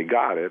flu when they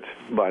got it,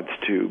 but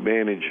to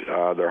manage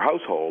their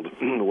household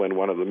when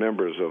one of the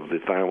members of the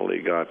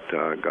family got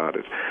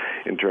it,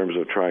 in terms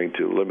of trying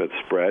to limit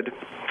spread.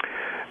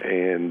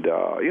 And,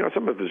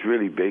 some of this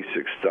really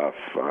basic stuff,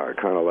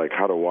 kind of like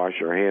how to wash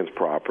your hands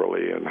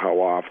properly and how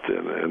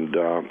often, and,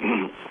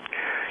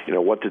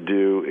 what to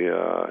do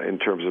in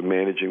terms of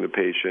managing the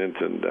patient,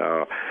 and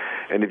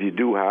if you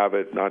do have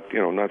it, not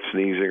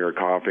sneezing or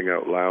coughing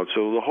out loud.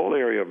 So the whole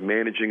area of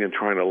managing and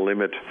trying to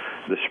limit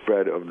the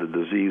spread of the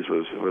disease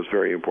was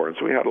very important.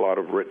 So we had a lot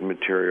of written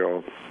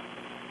material,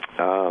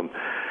 and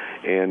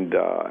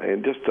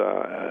just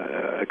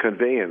a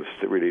conveyance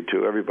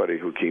to everybody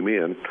who came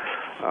in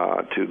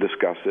to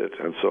discuss it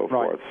and so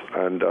forth.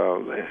 And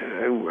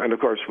of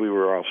course we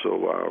were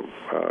also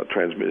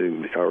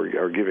transmitting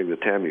or giving the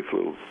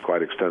Tamiflu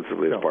quite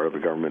extensively as part of the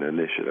government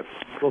initiative.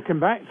 We'll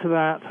come back to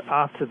that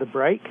after the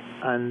break,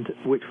 and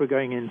which we're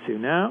going into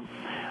now.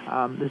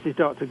 This is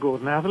Dr.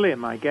 Gordon Atherley,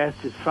 and my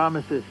guest is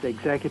pharmacist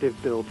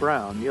executive Bill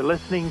Brown. You're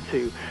listening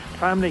to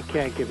Family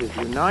Caregivers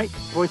Unite,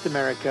 Voice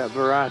America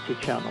Variety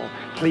Channel.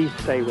 Please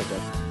stay with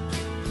us.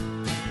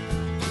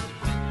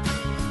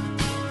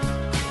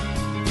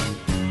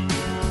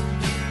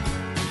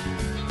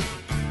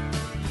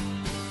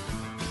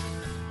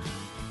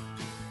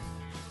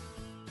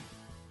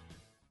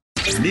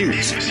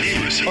 News,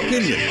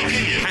 opinion,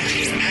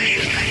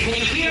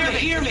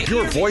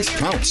 your voice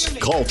counts.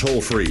 Call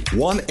toll-free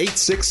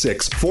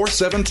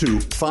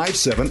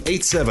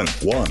 1-866-472-5787.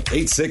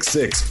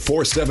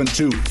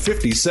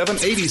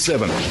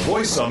 1-866-472-5787.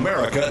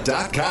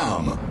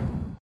 VoiceAmerica.com.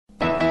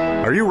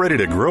 Are you ready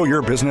to grow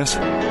your business?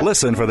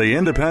 Listen for the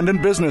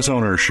Independent Business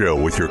Owner Show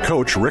with your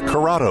coach, Rick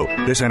Corrado.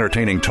 This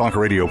entertaining talk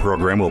radio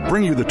program will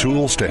bring you the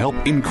tools to help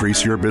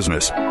increase your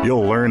business.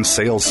 You'll learn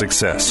sales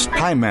success,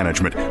 time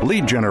management,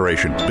 lead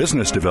generation,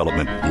 business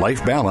development,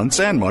 life balance,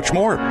 and much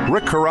more.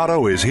 Rick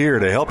Corrado is here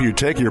to help you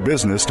take your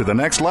business to the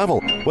next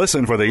level.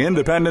 Listen for the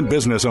Independent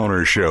Business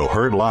Owner Show,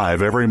 heard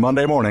live every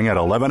Monday morning at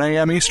 11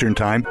 a.m. Eastern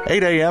Time,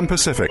 8 a.m.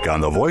 Pacific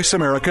on the Voice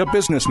America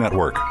Business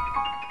Network.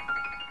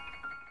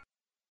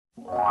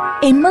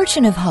 A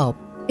merchant of hope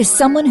is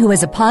someone who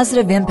has a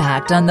positive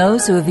impact on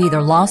those who have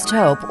either lost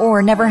hope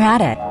or never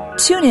had it.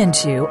 Tune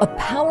into a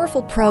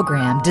powerful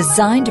program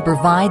designed to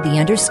provide the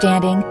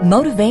understanding,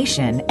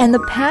 motivation, and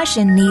the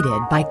passion needed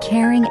by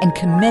caring and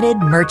committed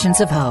merchants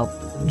of hope.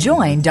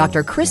 Join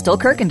Dr. Crystal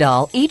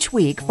Kirkendall each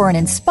week for an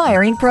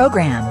inspiring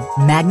program,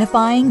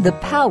 magnifying the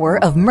power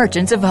of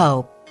Merchants of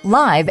Hope.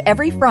 Live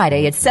every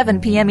Friday at 7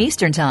 p.m.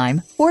 Eastern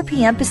Time, 4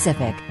 p.m.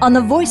 Pacific, on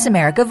the Voice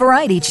America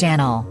Variety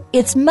Channel.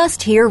 It's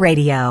must-hear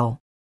radio.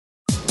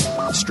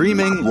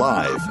 Streaming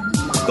live,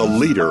 the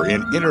leader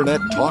in Internet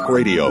talk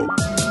radio,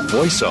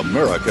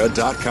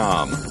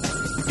 VoiceAmerica.com.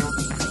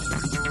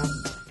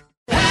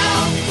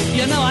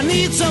 Help! I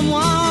need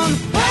someone.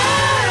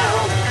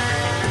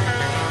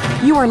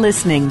 Help! You are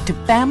listening to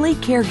Family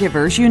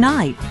Caregivers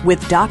Unite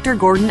with Dr.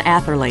 Gordon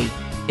Atherley.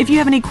 If you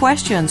have any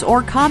questions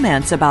or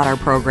comments about our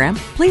program,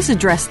 please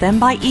address them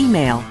by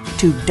email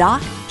to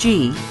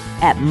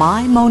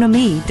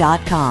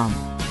docg@mymonami.com.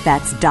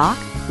 That's doc,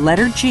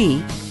 letter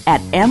G,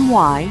 at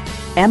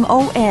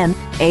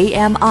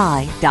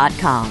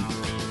mymonami.com.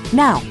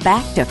 Now,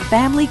 back to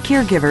Family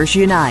Caregivers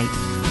Unite.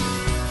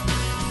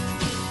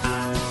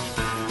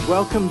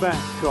 Welcome back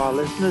to our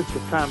listeners to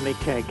Family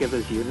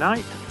Caregivers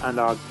Unite and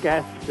our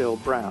guest, Bill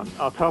Brown.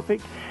 Our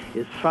topic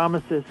is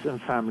Pharmacists and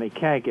Family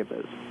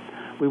Caregivers.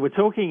 We were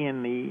talking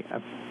in the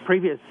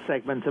previous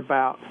segment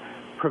about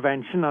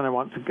prevention, and I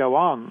want to go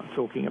on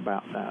talking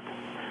about that.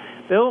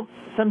 Bill,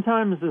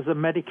 sometimes there's a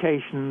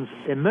medications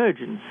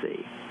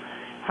emergency.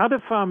 How do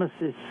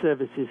pharmacist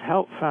services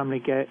help family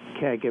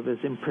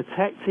caregivers in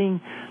protecting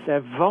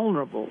their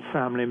vulnerable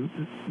family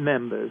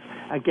members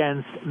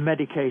against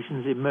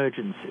medications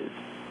emergencies?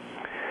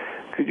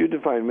 Could you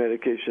define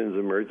medications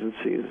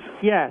emergencies?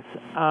 Yes.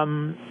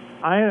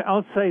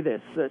 I'll say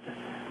this, that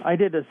I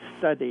did a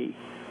study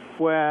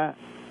where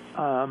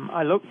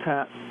I looked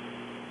at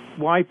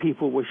why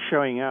people were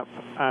showing up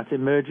at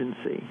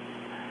emergency,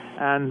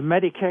 and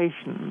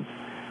medications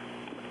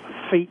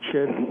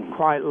featured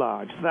quite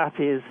large. That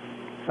is,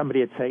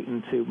 somebody had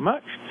taken too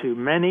much, too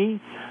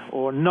many,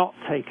 or not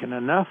taken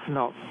enough,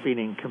 not been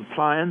in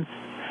compliance,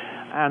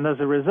 and as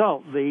a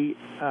result, the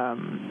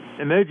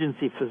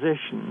emergency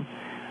physician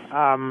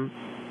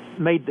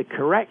made the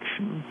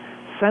correction,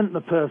 sent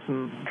the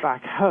person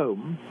back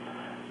home.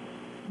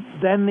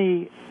 Then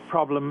the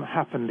problem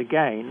happened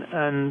again,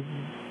 and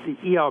the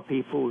ER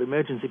people, the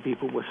emergency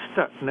people, were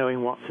stuck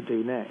knowing what to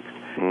do next.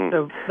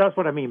 So that's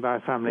what I mean by a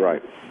family.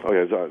 Right.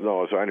 Okay. So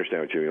I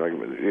understand what you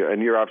mean.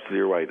 And you're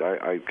absolutely right.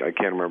 I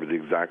can't remember the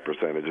exact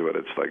percentage, but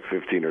it's like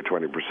 15 or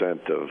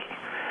 20% of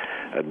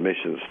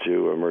admissions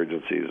to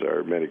emergencies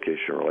are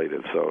medication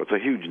related. So it's a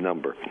huge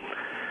number.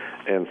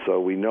 And so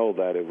we know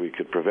that if we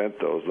could prevent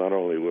those, not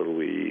only will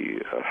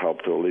we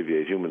help to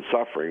alleviate human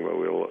suffering, but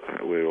we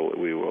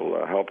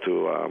will help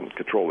to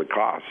control the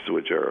costs,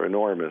 which are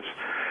enormous.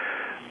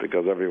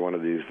 because every one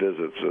of these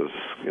visits is,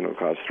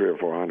 costs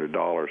 $300 or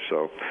 $400.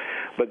 So,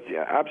 but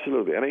yeah,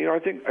 absolutely. And I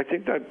think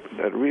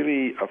that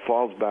really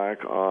falls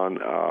back on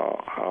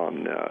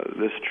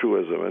this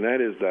truism, and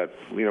that is that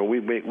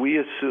we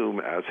assume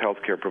as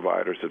healthcare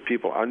providers that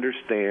people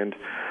understand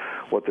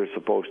what they're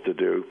supposed to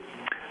do.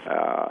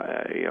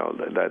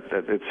 That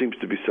it seems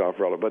to be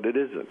self-relevant, but it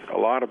isn't. A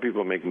lot of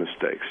people make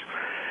mistakes.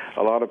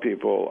 A lot of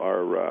people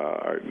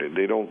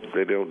they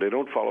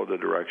don't follow the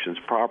directions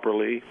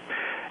properly,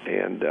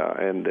 and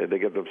they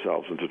get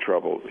themselves into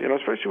trouble.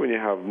 Especially when you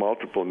have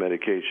multiple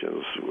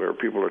medications where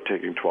people are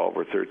taking 12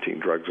 or 13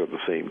 drugs at the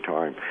same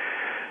time.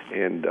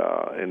 And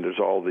there's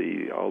all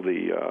the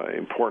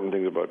important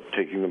things about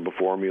taking them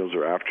before meals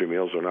or after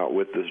meals, or not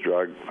with this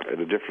drug at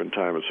a different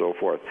time, and so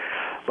forth.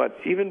 But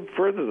even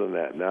further than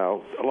that,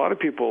 now a lot of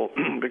people,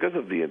 because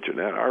of the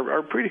internet,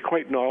 are pretty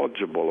quite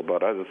knowledgeable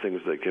about other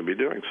things they can be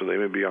doing. So they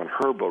may be on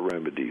herbal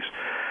remedies,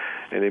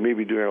 and they may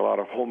be doing a lot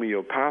of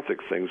homeopathic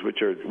things, which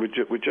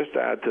just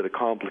add to the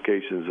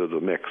complications of the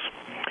mix.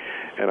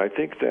 And I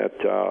think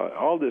that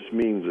all this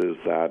means is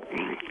that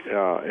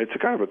it's a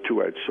kind of a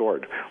two-edged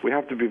sword. We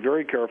have to be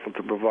very careful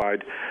to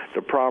provide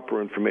the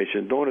proper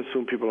information. Don't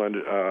assume people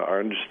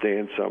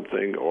understand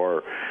something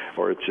or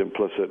it's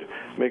implicit.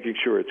 Making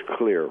sure it's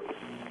clear.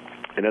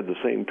 And at the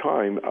same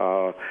time,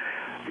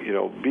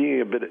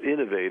 being a bit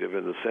innovative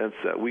in the sense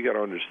that we got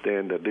to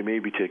understand that they may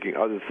be taking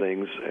other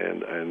things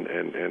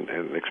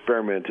and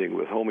experimenting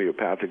with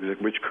homeopathic,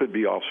 which could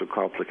be also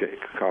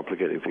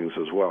complicating things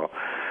as well.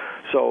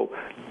 So,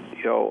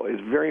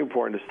 it's very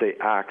important to stay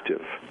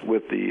active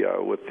with the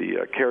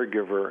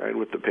caregiver and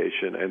with the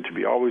patient, and to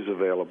be always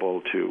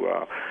available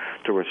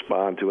to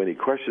respond to any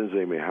questions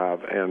they may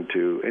have, and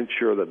to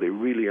ensure that they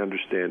really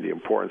understand the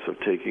importance of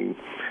taking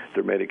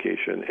their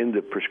medication in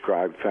the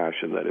prescribed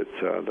fashion that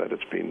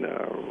it's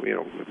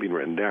been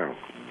written down.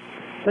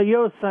 So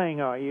you're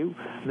saying, are you?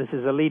 This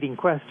is a leading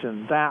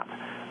question, that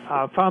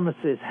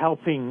pharmacists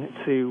helping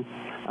to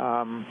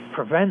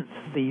prevent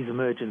these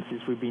emergencies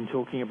we've been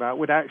talking about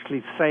would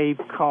actually save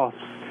costs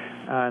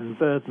and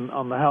burden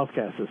on the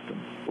healthcare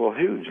system? Well,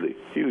 hugely.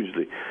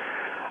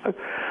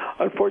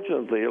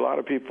 Unfortunately, a lot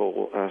of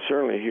people,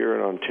 certainly here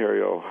in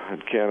Ontario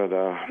and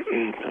Canada,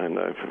 and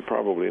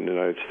probably in the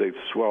United States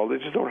as well, they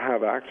just don't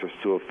have access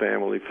to a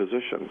family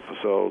physician.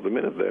 So the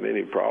minute that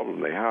any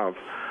problem they have,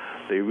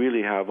 they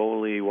really have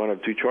only one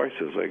of two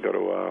choices. They go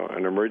to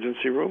an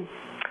emergency room,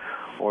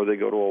 or they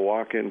go to a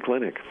walk-in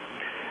clinic.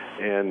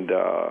 And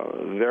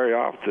very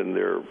often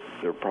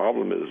their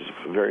problem is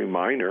very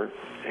minor,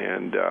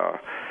 and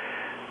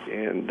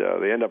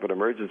they end up at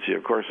emergency,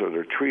 of course, or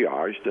they're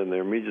triaged, and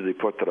they're immediately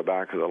put to the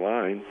back of the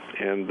line,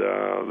 and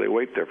they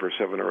wait there for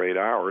 7 or 8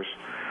 hours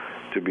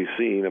to be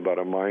seen about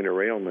a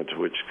minor ailment,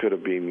 which could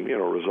have been,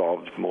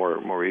 resolved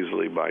more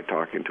easily by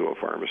talking to a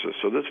pharmacist.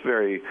 So this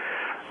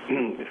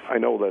I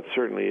know that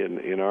certainly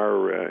in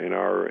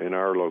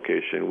our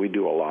location, we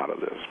do a lot of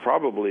this.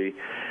 Probably,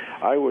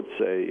 I would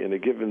say, in a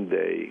given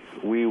day,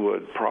 we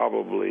would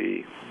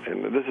probably,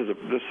 and this is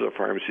a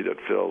pharmacy that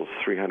fills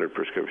 300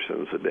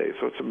 prescriptions a day,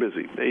 so it's a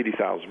busy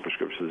 80,000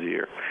 prescriptions a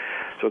year.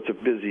 So it's a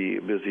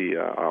busy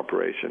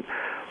operation.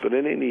 But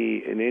in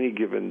any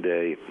given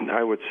day,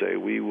 I would say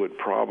we would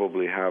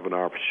probably have an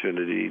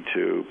opportunity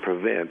to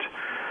prevent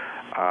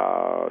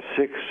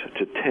 6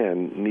 to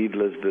 10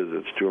 needless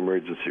visits to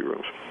emergency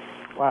rooms.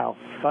 Wow.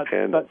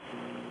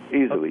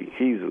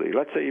 Easily.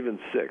 Let's say even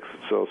 6.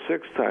 So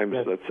 6 times,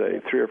 let's say,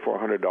 $300 or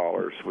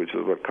 $400, which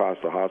is what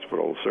costs the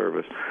hospital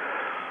service,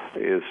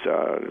 is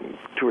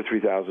 $2,000 or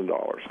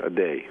 $3,000 a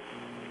day.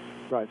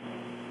 Right.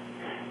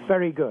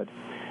 Very good.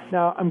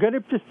 Now, I'm going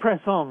to just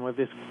press on with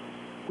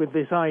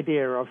this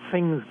idea of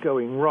things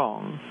going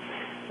wrong.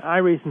 I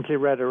recently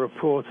read a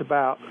report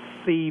about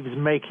thieves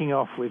making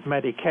off with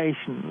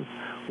medications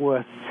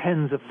worth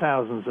tens of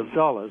thousands of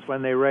dollars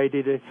when they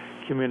raided a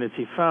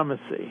community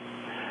pharmacy.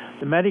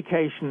 The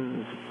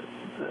medications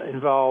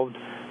involved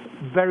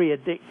very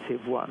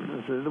addictive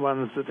ones, the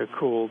ones that are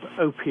called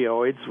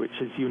opioids, which,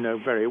 as you know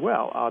very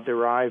well, are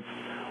derived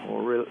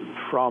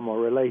from or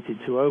related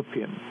to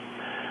opium.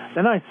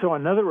 Then I saw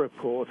another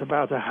report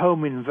about a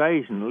home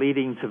invasion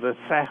leading to the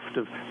theft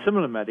of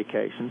similar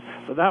medications,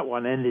 but that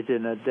one ended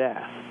in a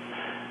death.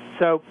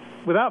 So,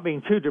 without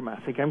being too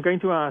dramatic, I'm going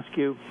to ask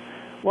you,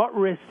 what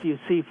risk do you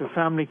see for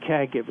family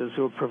caregivers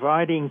who are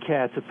providing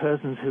care to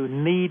persons who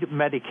need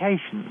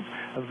medications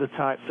of the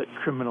type that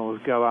criminals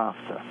go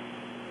after?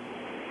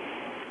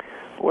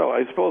 Well,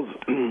 I suppose,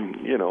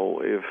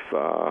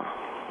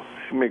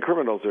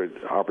 criminals are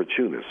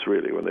opportunists,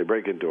 really. When they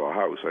break into a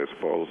house, I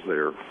suppose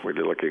they're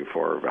really looking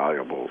for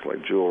valuables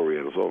like jewelry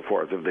and so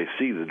forth. If they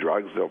see the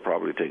drugs, they'll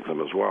probably take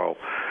them as well.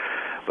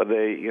 But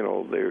they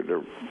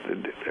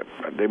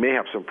may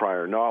have some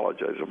prior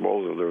knowledge. I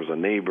suppose if there was a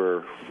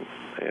neighbor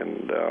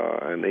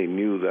and they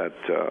knew that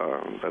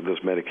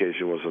this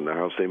medication was in the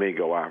house, they may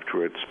go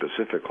after it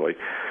specifically.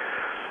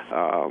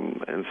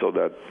 And so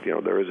that,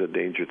 there is a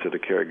danger to the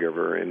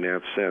caregiver in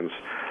that sense.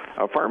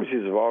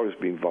 Pharmacies have always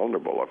been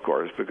vulnerable, of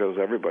course, because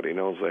everybody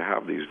knows they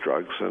have these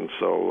drugs, and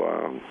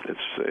so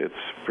it's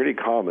pretty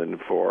common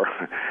for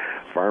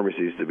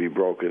pharmacies to be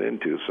broken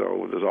into.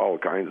 So there's all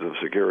kinds of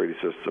security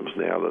systems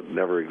now that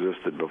never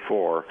existed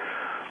before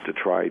to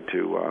try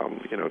to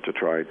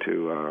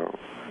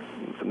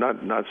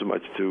not so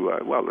much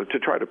to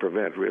try to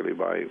prevent, really,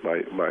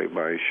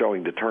 by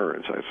showing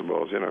deterrence, I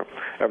suppose.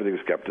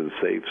 Everything's kept in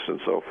safes and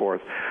so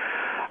forth.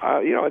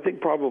 I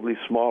think probably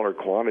smaller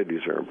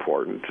quantities are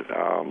important.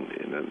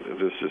 And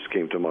this just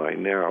came to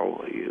mind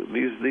now.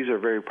 These are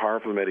very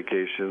powerful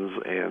medications,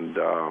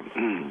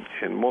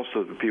 and most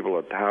of the people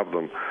that have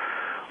them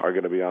are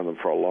going to be on them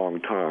for a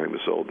long time.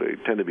 So they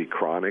tend to be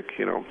chronic,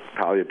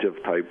 palliative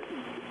type,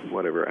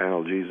 whatever,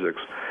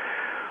 analgesics.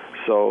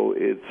 So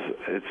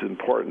it's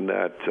important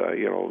that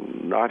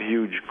not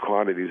huge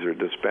quantities are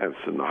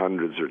dispensed in the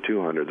hundreds or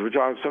 200s, which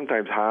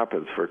sometimes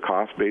happens for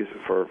cost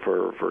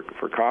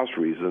cost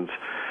reasons.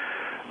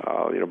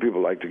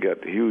 People like to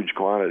get huge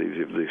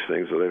quantities of these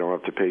things so they don't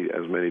have to pay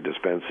as many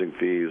dispensing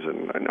fees,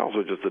 and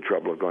also just the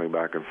trouble of going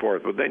back and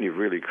forth. But then you've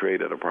really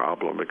created a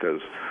problem,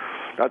 because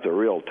that's a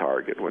real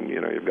target when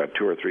you've got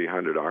 200 or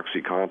 300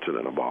 OxyContin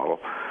in a bottle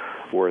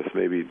worth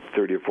maybe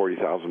 $30,000 or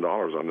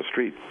 $40,000 on the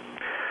street.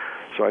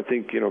 So I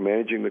think,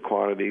 managing the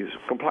quantities,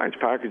 compliance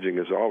packaging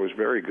is always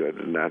very good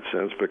in that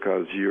sense,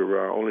 because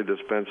you're only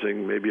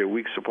dispensing maybe a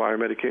week's supply of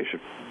medication.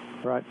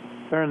 Right.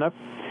 Fair enough.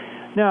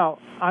 Now,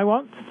 I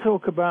want to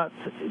talk about,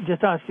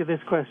 just ask you this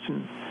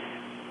question.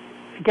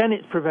 Again,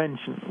 it's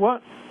prevention.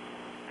 What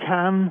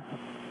can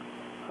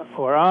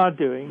or are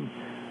doing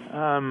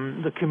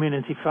the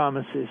community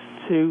pharmacists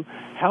to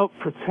help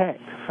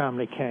protect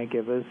family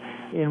caregivers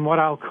in what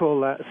I'll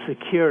call that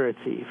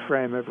security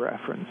frame of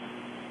reference?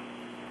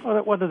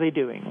 What are they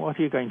doing? What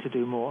are you going to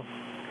do more?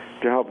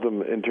 To help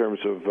them in terms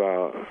of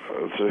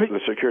the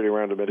security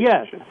around the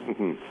medication? Yes.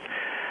 Mm-hmm.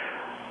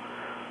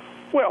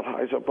 Well,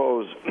 I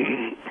suppose,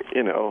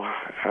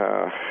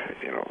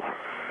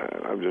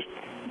 I'm just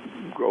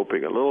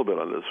groping a little bit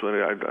on this one.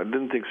 I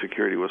didn't think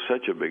security was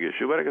such a big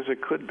issue, but I guess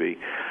it could be.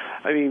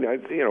 I mean,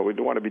 we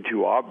don't want to be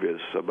too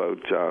obvious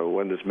about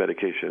when this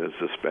medication is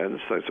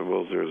dispensed. I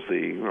suppose there's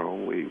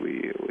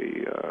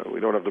we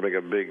don't have to make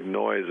a big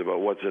noise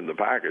about what's in the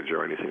package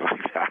or anything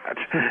like that.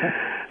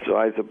 So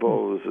I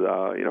suppose,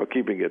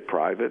 keeping it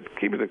private,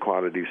 keeping the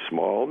quantity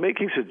small,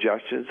 making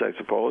suggestions, I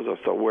suppose, as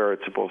to where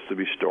it's supposed to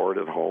be stored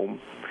at home.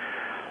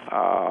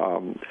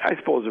 I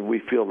suppose if we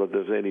feel that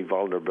there's any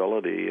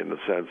vulnerability in the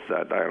sense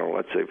that,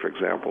 let's say, for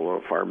example,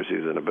 a pharmacy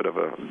is in a bit of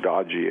a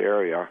dodgy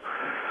area,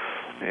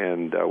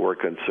 and we're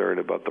concerned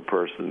about the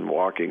person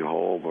walking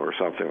home or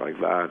something like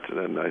that,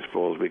 then I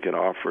suppose we can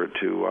offer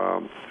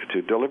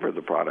to deliver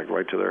the product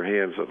right to their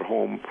hands at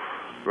home,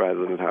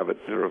 rather than have it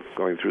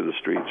going through the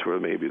streets where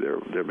maybe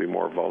they'll be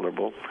more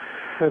vulnerable.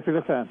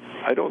 Perfectly fair.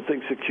 I don't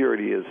think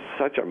security is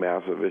such a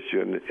massive issue,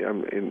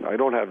 and I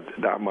don't have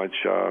that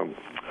much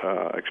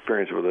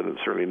experience with it,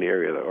 certainly in the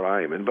area that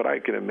I am in, but I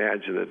can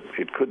imagine that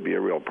it could be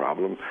a real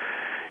problem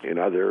in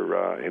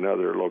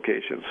other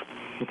locations.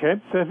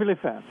 Okay, perfectly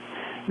fair.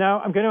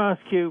 Now, I'm going to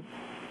ask you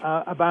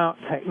about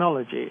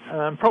technology.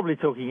 I'm probably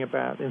talking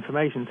about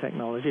information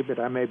technology, but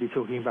I may be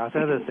talking about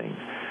other things.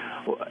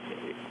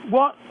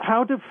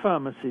 How do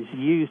pharmacies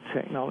use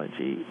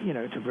technology,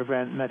 to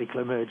prevent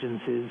medical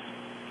emergencies,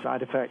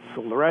 side effects,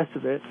 all the rest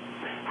of it?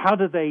 How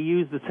do they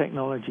use the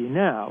technology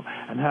now,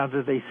 and how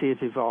do they see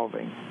it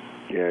evolving?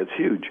 Yeah, it's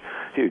huge.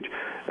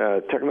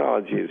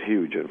 Technology is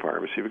huge in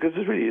pharmacy, because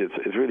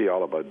it's really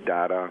all about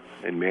data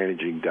and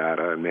managing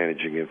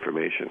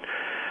information.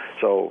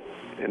 So,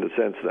 in the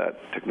sense that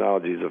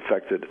technology has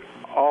affected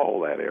all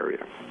that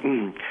area.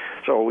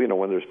 So,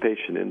 when there's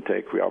patient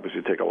intake, we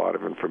obviously take a lot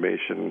of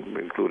information,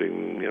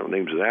 including,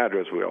 names and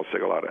address. We also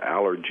take a lot of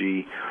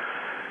allergy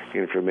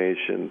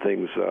information,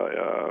 things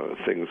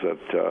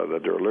that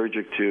they're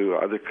allergic to,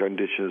 other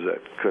conditions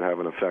that could have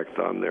an effect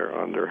on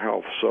their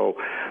health. So,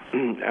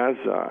 as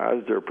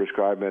they're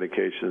prescribed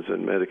medications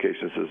and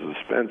medications is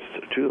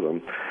dispensed to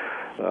them,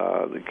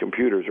 the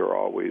computers are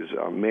always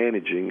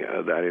managing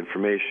that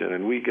information,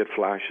 and we get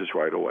flashes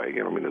right away.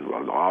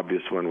 An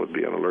obvious one would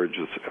be an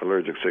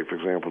allergic, say, for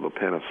example, the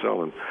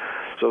penicillin.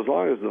 So as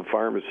long as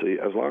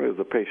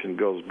the patient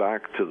goes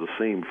back to the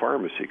same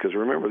pharmacy, because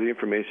remember, the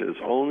information is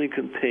only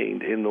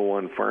contained in the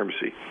one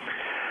pharmacy.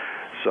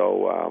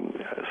 So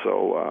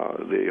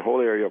the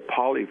whole area of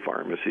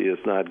polypharmacy is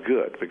not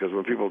good, because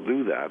when people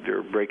do that,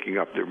 they're breaking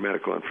up their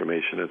medical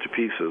information into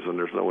pieces, and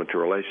there's no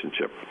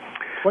interrelationship.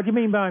 What do you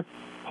mean by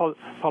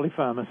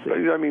polypharmacy?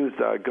 That means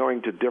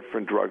going to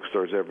different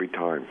drugstores every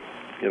time.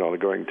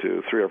 Going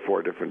to 3 or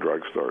 4 different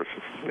drugstores.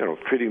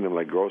 Treating them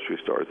like grocery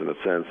stores in the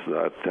sense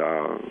that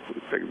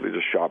they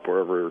just shop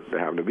wherever they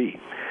happen to be.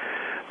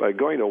 By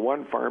going to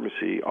one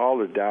pharmacy, all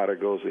the data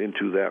goes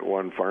into that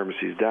one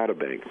pharmacy's data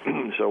bank.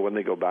 So when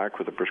they go back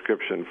with a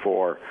prescription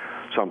for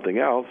something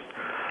else,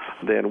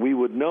 then we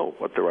would know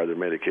what their other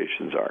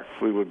medications are.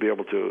 We would be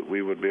able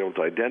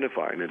to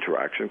identify an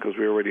interaction because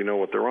we already know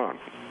what they're on.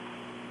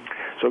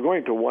 So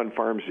going to one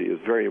pharmacy is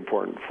very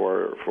important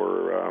for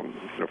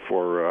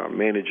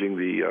managing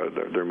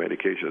their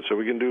medication. So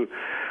we can do,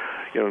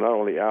 not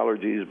only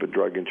allergies but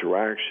drug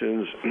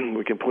interactions.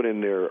 We can put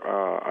in there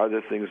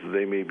other things that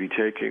they may be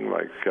taking,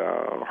 like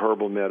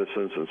herbal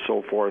medicines and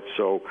so forth.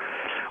 So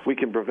we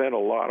can prevent a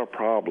lot of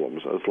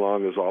problems as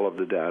long as all of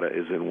the data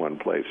is in one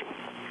place.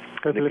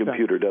 And the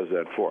computer does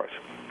that for us.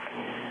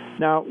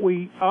 Now,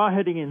 we are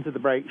heading into the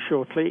break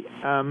shortly,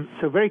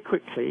 so very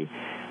quickly,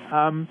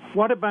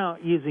 what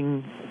about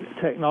using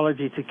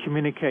technology to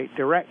communicate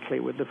directly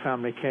with the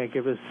family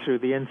caregivers through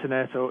the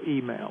internet or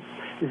email?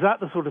 Is that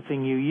the sort of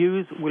thing you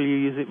use? Will you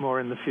use it more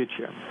in the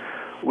future?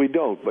 We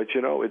don't, but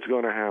it's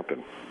going to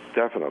happen.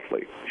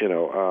 Definitely,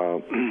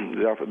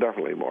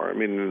 definitely more. I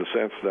mean, in the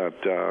sense that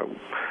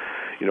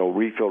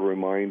refill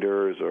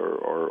reminders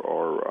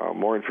or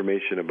more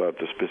information about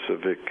the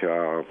specific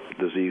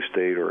disease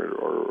state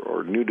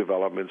or new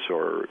developments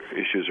or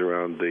issues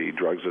around the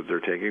drugs that they're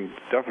taking.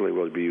 Definitely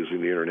will be using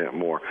the internet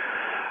more,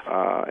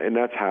 and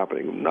that's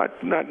happening.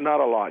 Not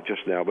a lot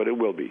just now, but it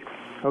will be.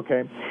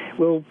 Okay,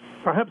 we'll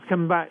perhaps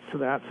come back to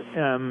that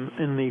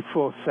in the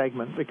fourth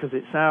segment, because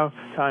it's now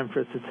time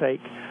for us to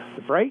take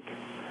the break.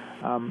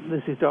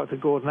 This is Dr.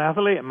 Gordon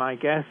Atherley, and my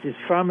guest is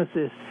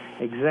pharmacist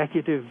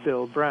executive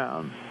Bill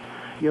Brown.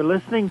 You're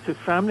listening to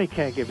Family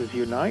Caregivers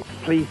Unite.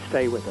 Please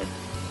stay with us.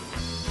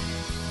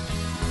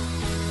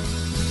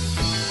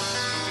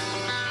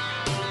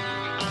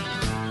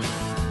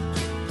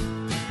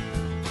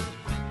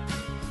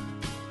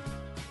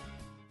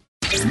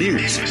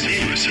 News,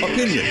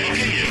 opinion,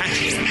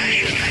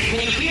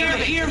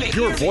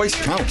 your voice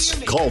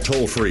counts. Call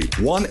toll-free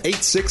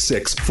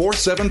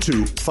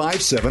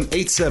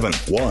 1-866-472-5787.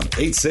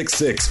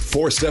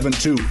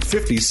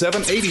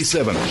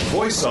 1-866-472-5787.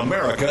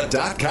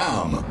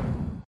 VoiceAmerica.com.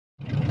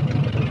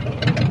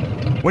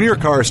 When your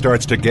car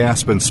starts to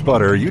gasp and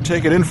sputter, you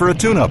take it in for a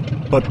tune-up.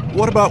 But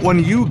what about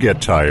when you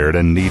get tired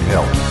and need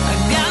help?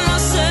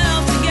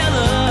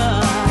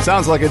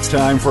 Sounds like it's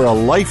time for a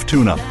life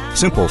tune-up.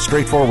 Simple,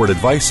 straightforward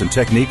advice and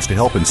techniques to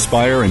help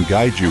inspire and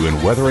guide you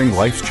in weathering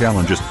life's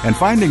challenges and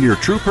finding your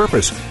true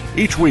purpose.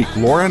 Each week,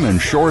 Lauren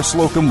and Shore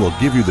Slocum will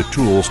give you the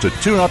tools to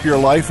tune up your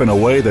life in a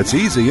way that's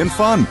easy and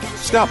fun.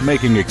 Stop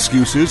making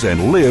excuses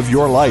and live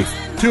your life.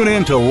 Tune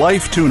in to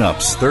Life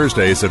Tune-Ups,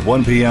 Thursdays at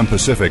 1 p.m.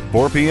 Pacific,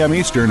 4 p.m.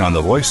 Eastern on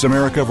the Voice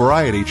America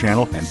Variety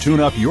Channel, and tune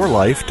up your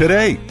life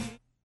today.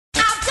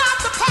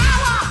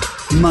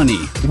 Money.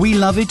 We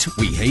love it,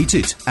 we hate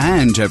it,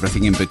 and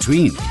everything in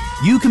between.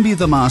 You can be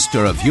the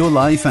master of your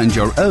life and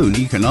your own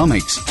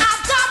economics.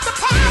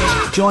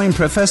 Join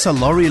Professor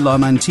Laurie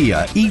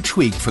Lamantia each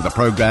week for the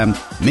program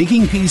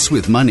Making Peace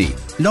with Money.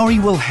 Laurie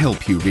will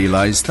help you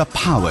realize the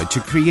power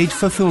to create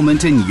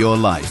fulfillment in your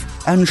life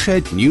and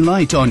shed new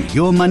light on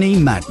your money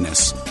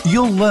madness.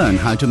 You'll learn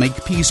how to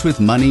make peace with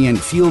money and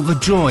feel the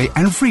joy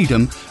and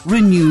freedom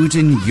renewed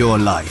in your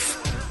life.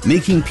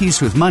 Making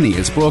Peace with Money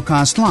is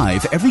broadcast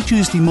live every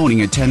Tuesday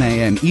morning at 10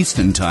 a.m.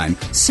 Eastern Time,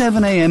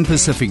 7 a.m.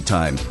 Pacific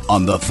Time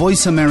on the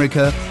Voice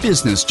America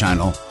Business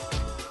Channel.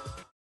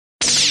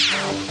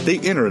 The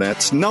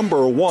Internet's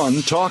number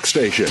one talk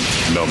station.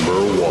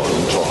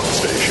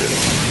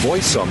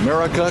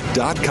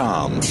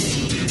 VoiceAmerica.com.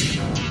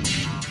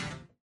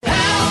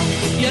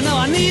 Help!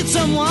 I need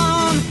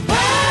someone.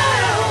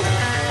 Help!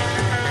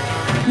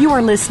 You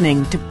are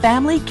listening to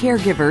Family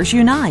Caregivers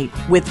Unite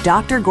with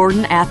Dr.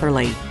 Gordon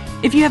Atherley.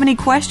 If you have any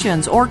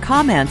questions or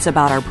comments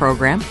about our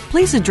program,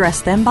 please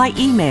address them by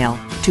email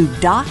to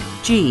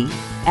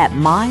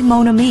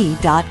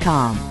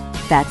docg@mymonami.com.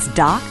 That's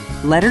doc,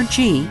 letter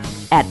G,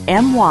 at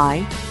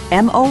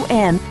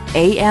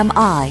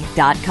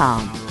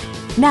mymonami.com.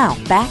 Now,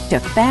 back to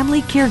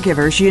Family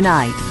Caregivers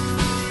Unite.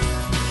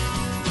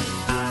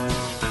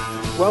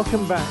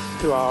 Welcome back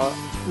to our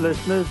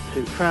listeners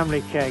to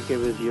Family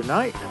Caregivers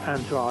Unite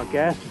and to our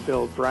guest,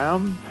 Bill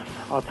Brown.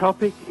 Our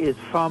topic is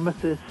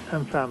Pharmacists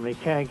and Family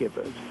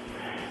Caregivers.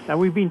 Now,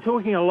 we've been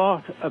talking a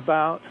lot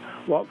about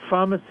what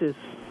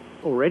pharmacists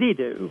already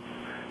do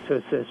to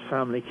assist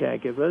family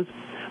caregivers,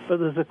 but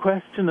there's a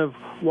question of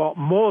what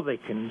more they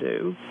can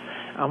do,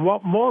 and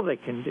what more they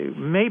can do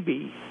may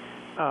be,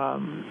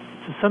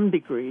 to some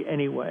degree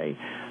anyway,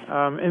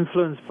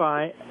 influenced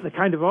by the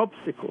kind of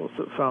obstacles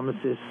that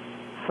pharmacists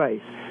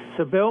face.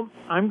 So, Bill,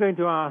 I'm going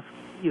to ask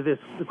you the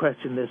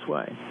question this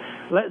way.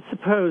 Let's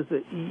suppose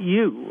that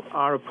you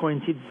are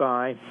appointed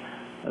by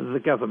the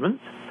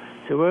government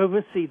to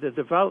oversee the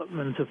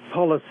development of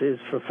policies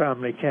for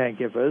family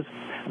caregivers,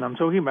 and I'm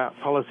talking about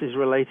policies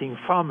relating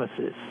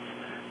pharmacists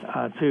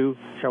to,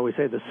 shall we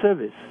say, the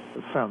service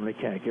of family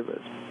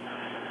caregivers.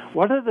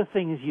 What are the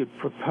things you'd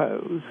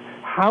propose?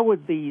 How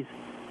would these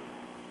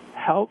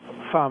help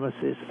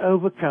pharmacists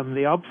overcome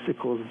the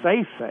obstacles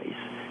they face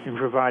in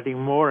providing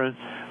more and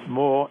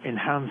more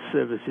enhanced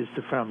services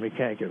to family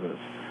caregivers?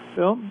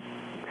 Bill?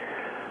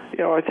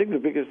 I think the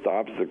biggest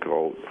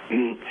obstacle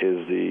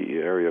is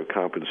the area of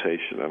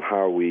compensation and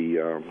how we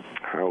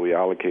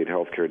allocate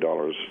healthcare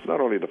dollars,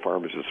 not only to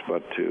pharmacists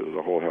but to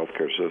the whole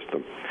healthcare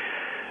system.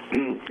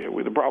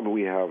 the problem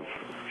we have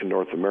in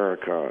North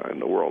America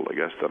and the world, I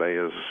guess, today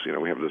is,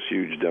 we have this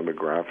huge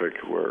demographic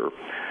where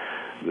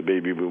the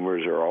baby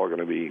boomers are all going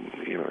to be,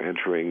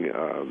 entering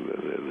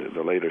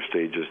the later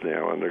stages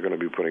now, and they're going to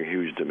be putting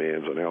huge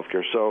demands on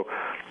healthcare. So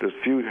there's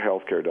few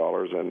healthcare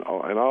dollars, and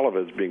all of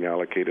it's being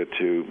allocated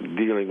to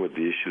dealing with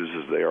the issues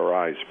as they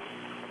arise.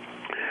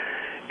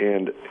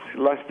 And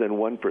less than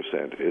 1%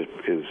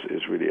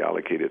 is really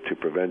allocated to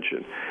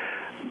prevention.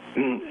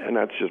 And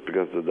that's just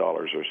because the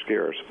dollars are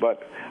scarce.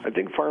 But I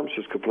think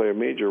pharmacists could play a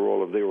major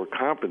role if they were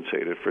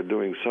compensated for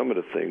doing some of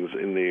the things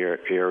in the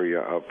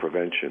area of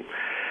prevention.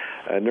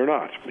 And they're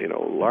not.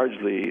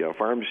 Largely,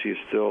 pharmacy is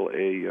still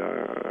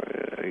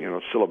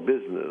still a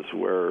business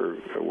where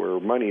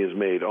money is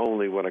made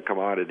only when a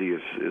commodity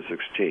is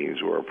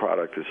exchanged, where a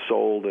product is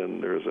sold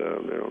and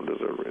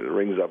it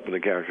rings up in the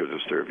cash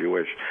register, if you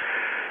wish.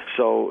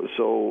 So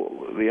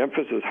the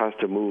emphasis has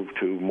to move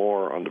to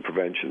more on the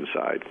prevention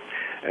side,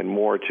 and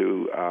more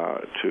to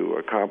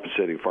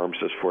compensating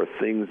pharmacists for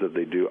things that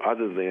they do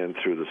other than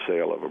through the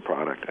sale of a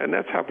product. And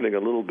that's happening a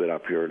little bit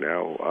up here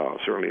now,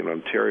 certainly in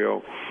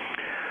Ontario.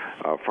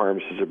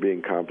 Pharmacists are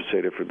being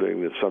compensated for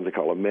doing something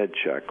called a med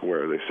check,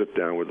 where they sit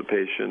down with the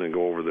patient and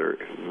go over their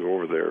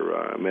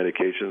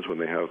medications when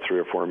they have 3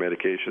 or 4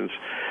 medications,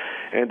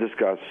 and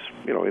discuss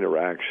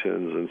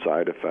interactions and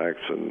side effects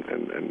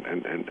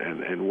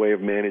and way of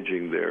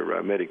managing their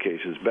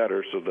medications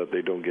better so that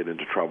they don't get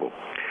into trouble,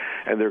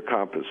 and they're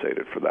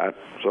compensated for that.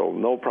 So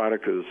no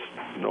product is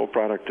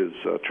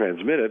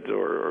transmitted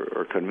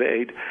or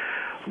conveyed,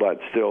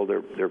 but still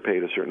they're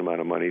paid a certain amount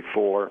of money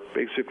for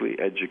basically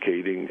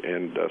educating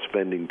and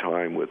spending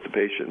time with the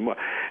patient.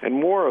 And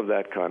more of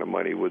that kind of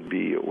money would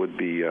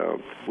create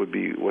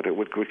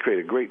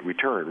a great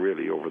return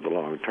really over the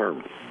long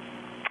term.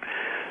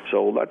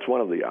 So that's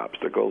one of the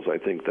obstacles. I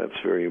think that's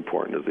very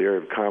important, is the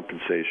area of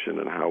compensation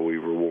and how we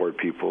reward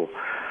people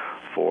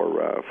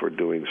for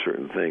doing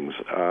certain things.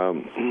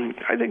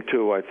 I think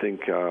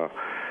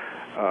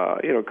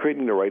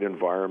creating the right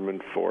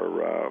environment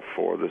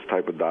for this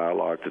type of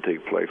dialogue to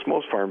take place.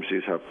 Most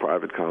pharmacies have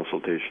private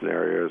consultation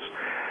areas.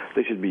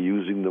 They should be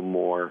using them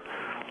more.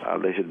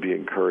 They should be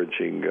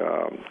encouraging,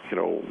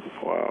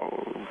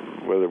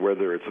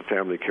 whether it's a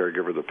family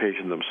caregiver, the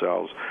patient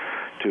themselves,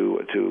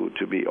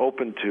 to be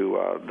open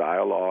to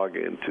dialogue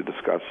and to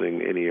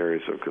discussing any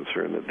areas of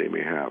concern that they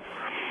may have.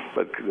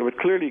 But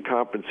clearly,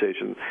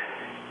 compensation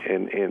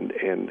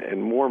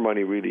and more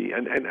money really,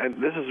 and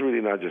this is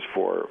really not just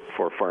for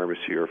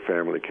pharmacy or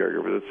family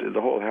caregivers.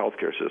 The whole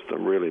healthcare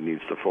system really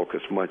needs to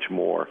focus much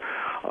more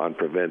on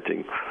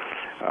preventing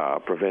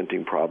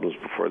problems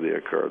before they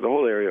occur. The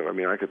whole area,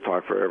 I could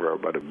talk forever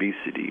about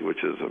obesity,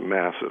 which is a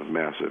massive,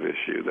 massive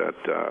issue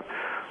that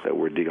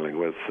we're dealing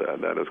with,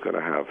 that is going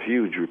to have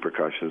huge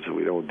repercussions if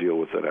we don't deal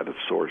with it at its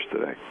source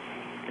today.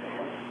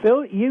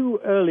 Bill, you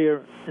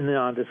earlier in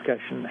our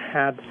discussion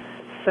had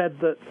said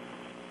that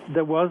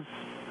there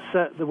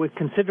were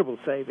considerable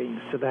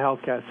savings to the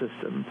healthcare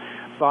system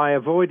by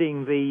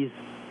avoiding these,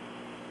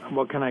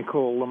 what can I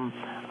call them,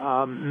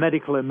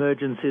 medical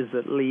emergencies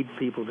that lead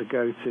people to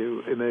go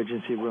to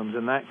emergency rooms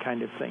and that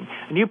kind of thing.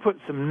 And you put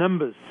some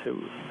numbers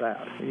to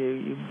that.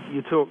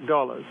 You talk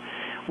dollars.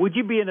 Would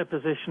you be in a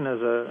position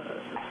as a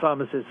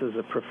pharmacist, as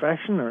a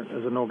profession, or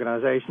as an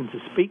organization to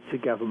speak to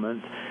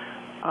government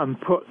and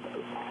put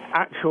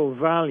actual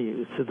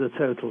value to the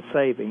total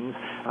savings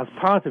as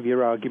part of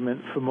your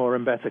argument for more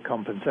and better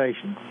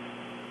compensation?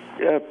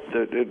 Yeah,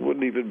 it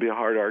wouldn't even be a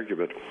hard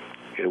argument.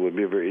 It would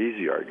be a very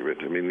easy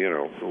argument.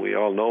 We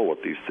all know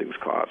what these things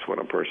cost. When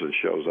a person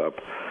shows up,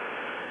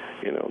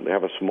 they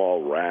have a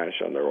small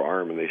rash on their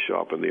arm and they show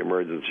up in the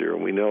emergency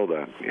room. We know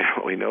that.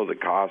 We know the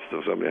cost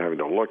of somebody having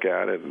to look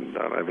at it and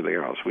everything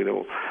else. We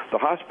know the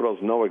hospitals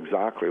know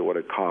exactly what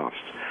it costs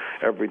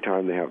every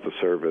time they have to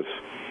service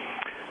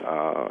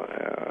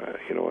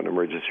an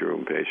emergency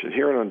room patient.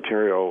 Here in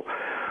Ontario,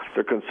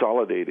 they're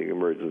consolidating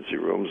emergency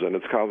rooms, and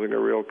it's causing a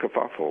real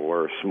kerfuffle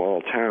where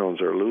small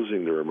towns are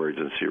losing their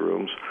emergency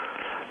rooms,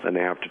 and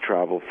they have to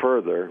travel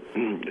further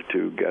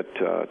to get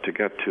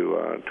to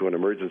an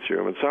emergency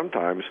room. And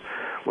sometimes,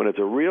 when it's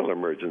a real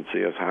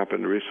emergency, as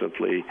happened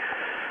recently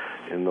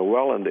in the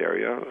Welland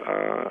area,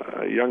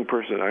 a young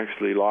person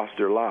actually lost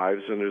their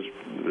lives, and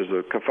there's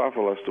a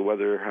kerfuffle as to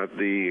whether, had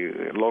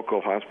the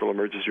local hospital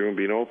emergency room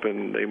been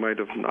open, they might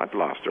have not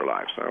lost their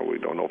lives. Now, we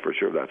don't know for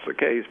sure that's the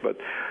case, but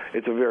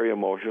it's a very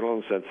emotional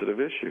and sensitive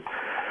issue.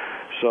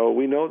 So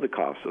we know the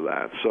cost of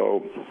that.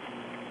 So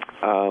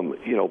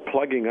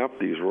plugging up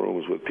these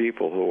rooms with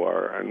people who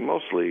are, and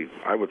mostly,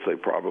 I would say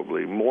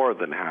probably more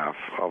than half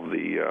of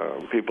the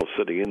people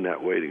sitting in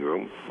that waiting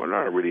room are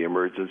not really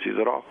emergencies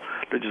at all.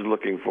 They're just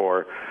looking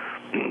for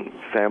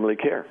family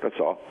care, that's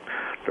all.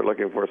 They're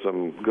looking for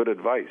some good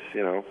advice,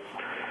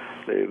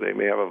 They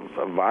may have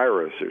a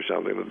virus or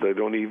something that they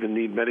don't even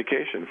need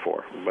medication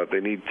for, but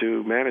they need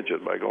to manage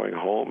it by going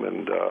home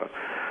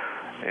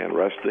and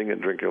resting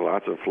and drinking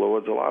lots of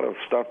fluids, a lot of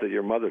stuff that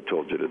your mother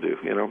told you to do,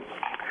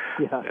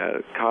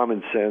 Yeah.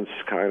 Common sense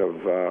kind of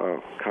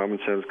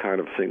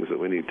things that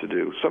we need to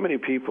do. So many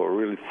people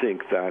really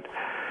think that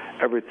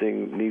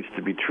everything needs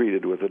to be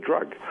treated with a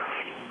drug.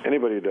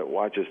 Anybody that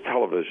watches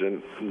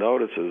television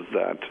notices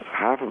that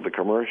half of the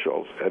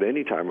commercials at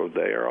any time of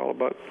day are all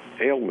about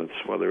ailments,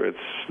 whether it's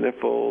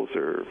sniffles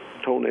or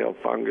toenail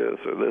fungus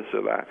or this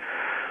or that.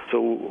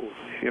 So,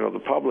 the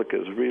public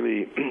is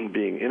really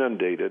being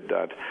inundated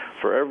that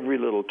for every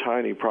little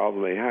tiny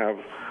problem they have,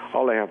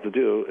 all they have to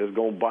do is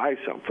go buy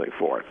something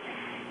for it,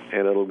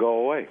 and it'll go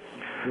away.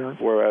 Yeah.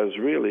 Whereas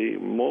really,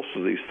 most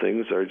of these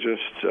things are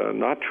just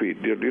not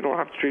treated. You don't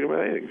have to treat them with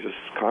anything. Just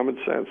common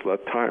sense.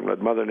 Let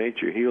Mother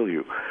Nature heal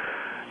you.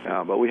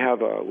 But we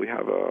have a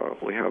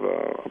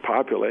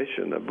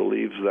population that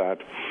believes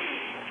that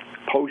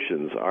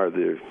potions are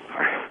the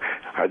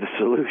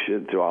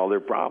solution to all their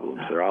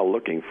problems. They're all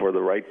looking for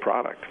the right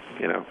product.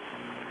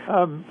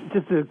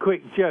 Just a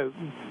quick joke.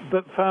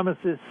 But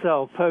pharmacists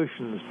sell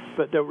potions,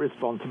 but don't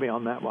respond to me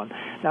on that one.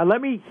 Now, let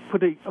me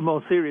put a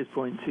more serious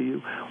point to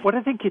you. What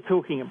I think you're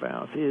talking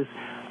about is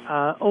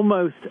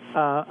almost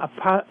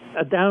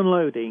a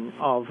downloading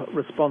of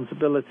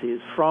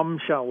responsibilities from,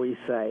 shall we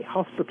say,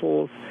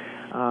 hospitals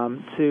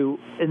to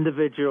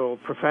individual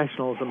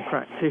professionals and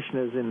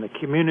practitioners in the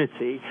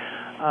community.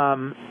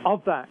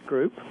 Of that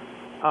group,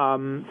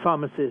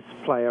 pharmacists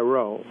play a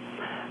role.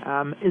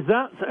 Is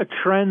that a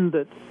trend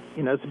that,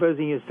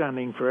 supposing you're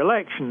standing for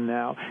election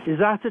now, is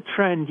that a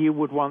trend you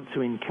would want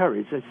to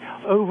encourage, this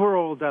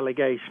overall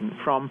delegation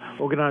from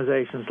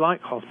organizations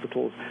like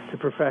hospitals to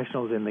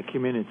professionals in the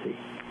community?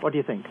 What do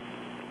you think?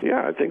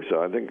 Yeah, I think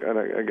so. I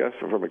guess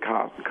from a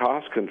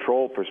cost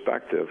control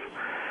perspective,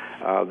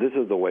 this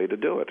is the way to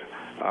do it.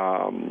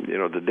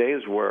 The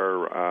days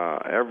where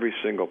every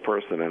single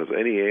person that has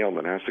any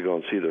ailment has to go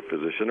and see their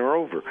physician are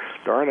over.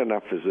 There aren't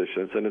enough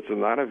physicians, and it's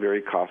not a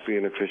very costly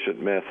and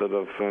efficient method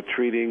of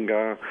treating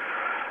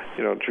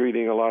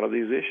a lot of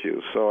these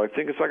issues. So I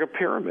think it's like a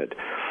pyramid.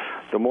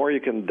 The more you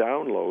can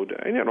download,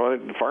 and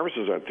the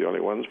pharmacists aren't the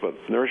only ones, but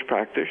nurse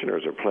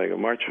practitioners are playing a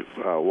much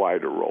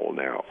wider role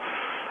now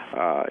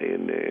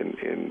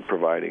in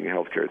providing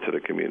health care to the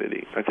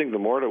community. I think the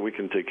more that we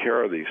can take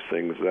care of these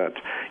things but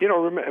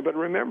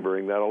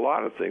remembering that a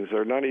lot of things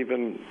are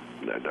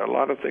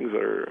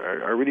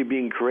really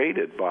being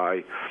created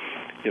by,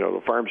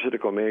 the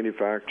pharmaceutical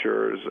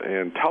manufacturers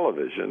and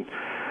television.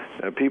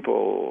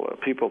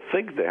 People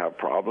think they have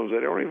problems they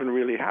don't even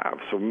really have.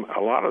 So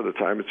a lot of the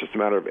time it's just a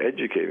matter of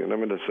educating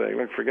them into saying,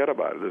 look, forget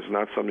about it. This is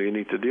not something you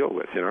need to deal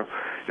with.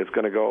 It's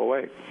going to go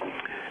away.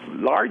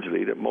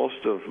 Largely, that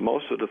most of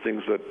the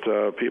things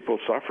that people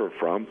suffer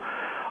from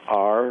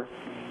are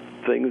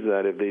things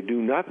that if they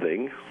do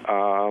nothing,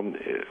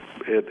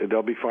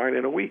 they'll be fine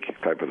in a week,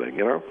 type of thing.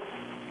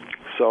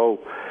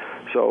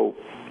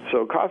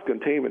 So cost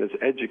containment is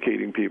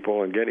educating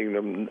people and getting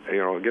them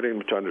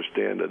to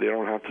understand that they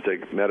don't have to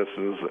take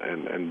medicines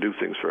and do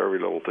things for every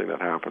little thing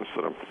that happens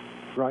to them.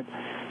 Right.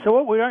 So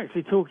what we're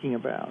actually talking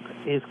about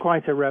is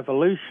quite a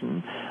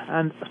revolution,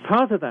 and as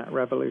part of that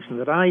revolution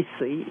that I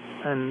see,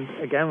 and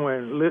again,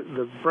 where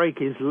the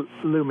break is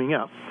looming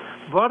up,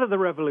 part of the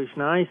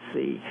revolution I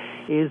see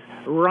is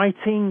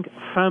writing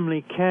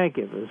family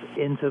caregivers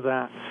into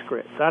that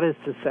script. That is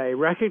to say,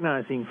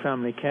 recognizing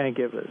family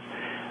caregivers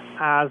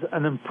as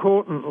an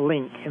important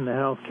link in the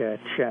healthcare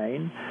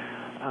chain,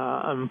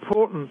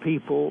 important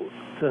people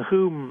to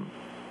whom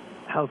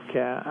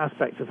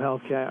aspects of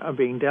healthcare are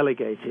being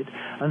delegated,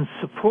 and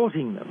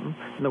supporting them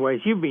in the ways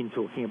you've been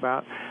talking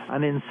about,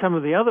 and in some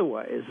of the other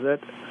ways that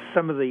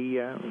some of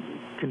the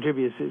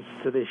contributors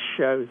to this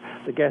show,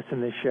 the guests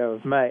in this show,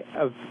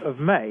 have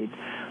made.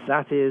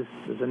 That is,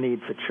 there's a need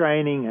for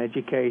training,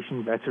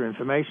 education, better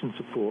information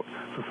support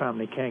for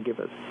family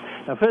caregivers.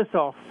 Now, first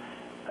off,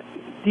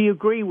 do you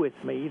agree with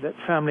me that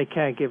family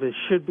caregivers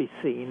should be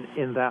seen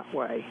in that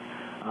way?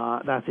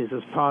 That is,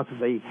 as part of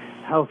the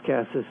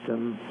healthcare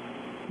system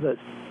that's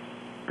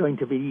going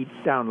to be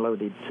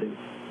downloaded to.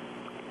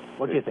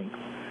 What do you think?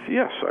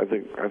 Yes, I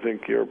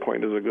think your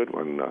point is a good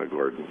one,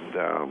 Gordon.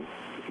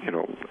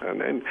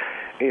 And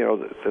there's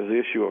the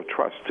issue of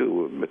trust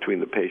too between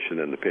the patient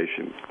and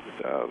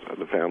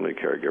the family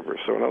caregiver.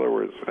 So in other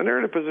words, and they're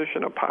in a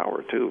position of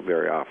power too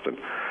very often.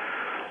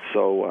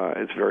 So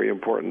it's very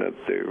important that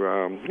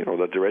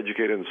they're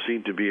educated and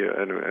seen to be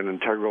an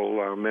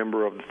integral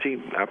member of the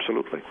team.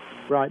 Absolutely.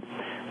 Right.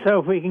 So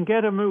if we can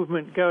get a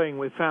movement going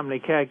with family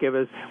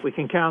caregivers, we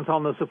can count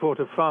on the support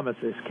of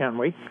pharmacists, can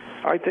we?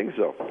 I think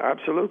so.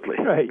 Absolutely.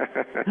 Great.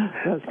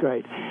 That's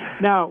great.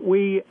 Now,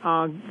 we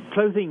are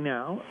closing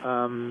now,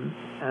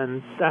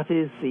 and that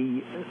is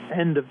the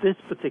end of this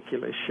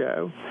particular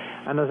show.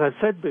 And as I've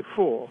said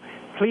before,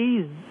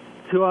 please,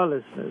 to our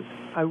listeners,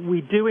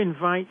 we do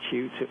invite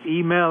you to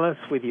email us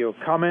with your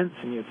comments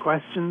and your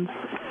questions.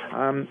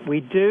 We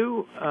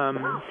do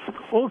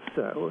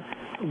also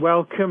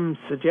welcome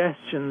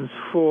suggestions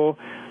for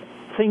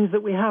things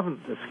that we haven't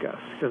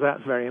discussed, because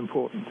that's very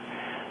important.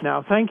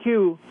 Now, thank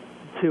you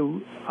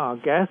to our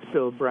guest,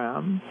 Bill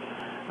Brown.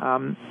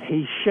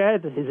 He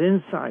shared his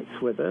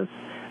insights with us,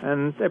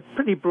 and they're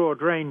pretty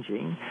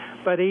broad-ranging,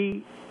 but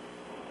he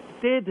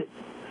did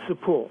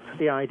support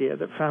the idea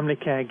that family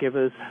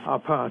caregivers are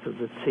part of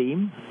the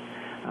team,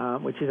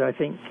 which is, I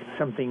think,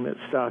 something that's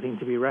starting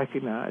to be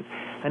recognized.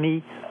 And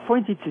he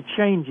pointed to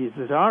changes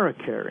that are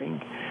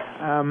occurring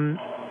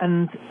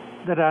and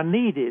that are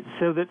needed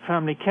so that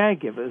family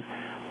caregivers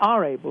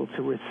are able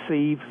to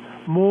receive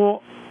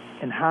more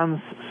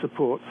enhanced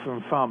support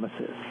from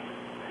pharmacists.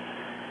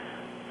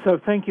 So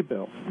thank you,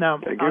 Bill. Now,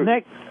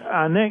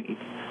 our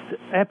next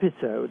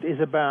episode is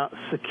about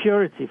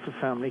security for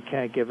family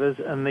caregivers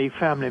and the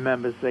family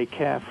members they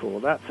care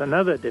for. That's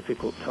another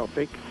difficult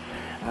topic.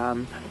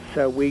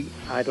 So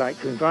I'd like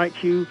to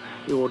invite you,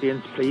 the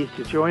audience, please,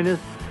 to join us,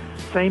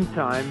 same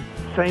time,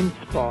 same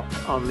spot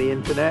on the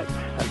internet,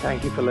 and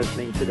thank you for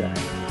listening today.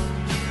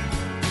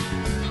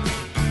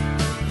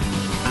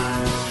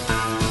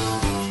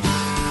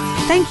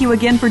 Thank you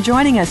again for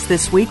joining us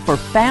this week for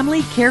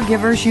Family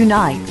Caregivers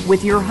Unite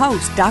with your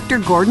host, Dr.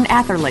 Gordon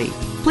Atherley.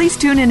 Please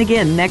tune in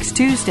again next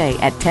Tuesday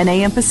at 10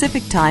 a.m.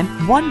 Pacific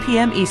Time, 1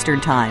 p.m.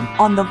 Eastern Time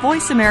on the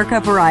Voice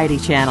America Variety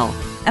Channel.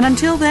 And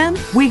until then,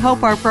 we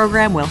hope our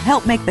program will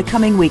help make the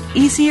coming week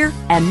easier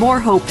and more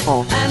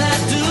hopeful. And I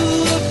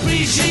do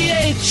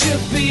appreciate you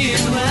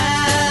being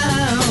right.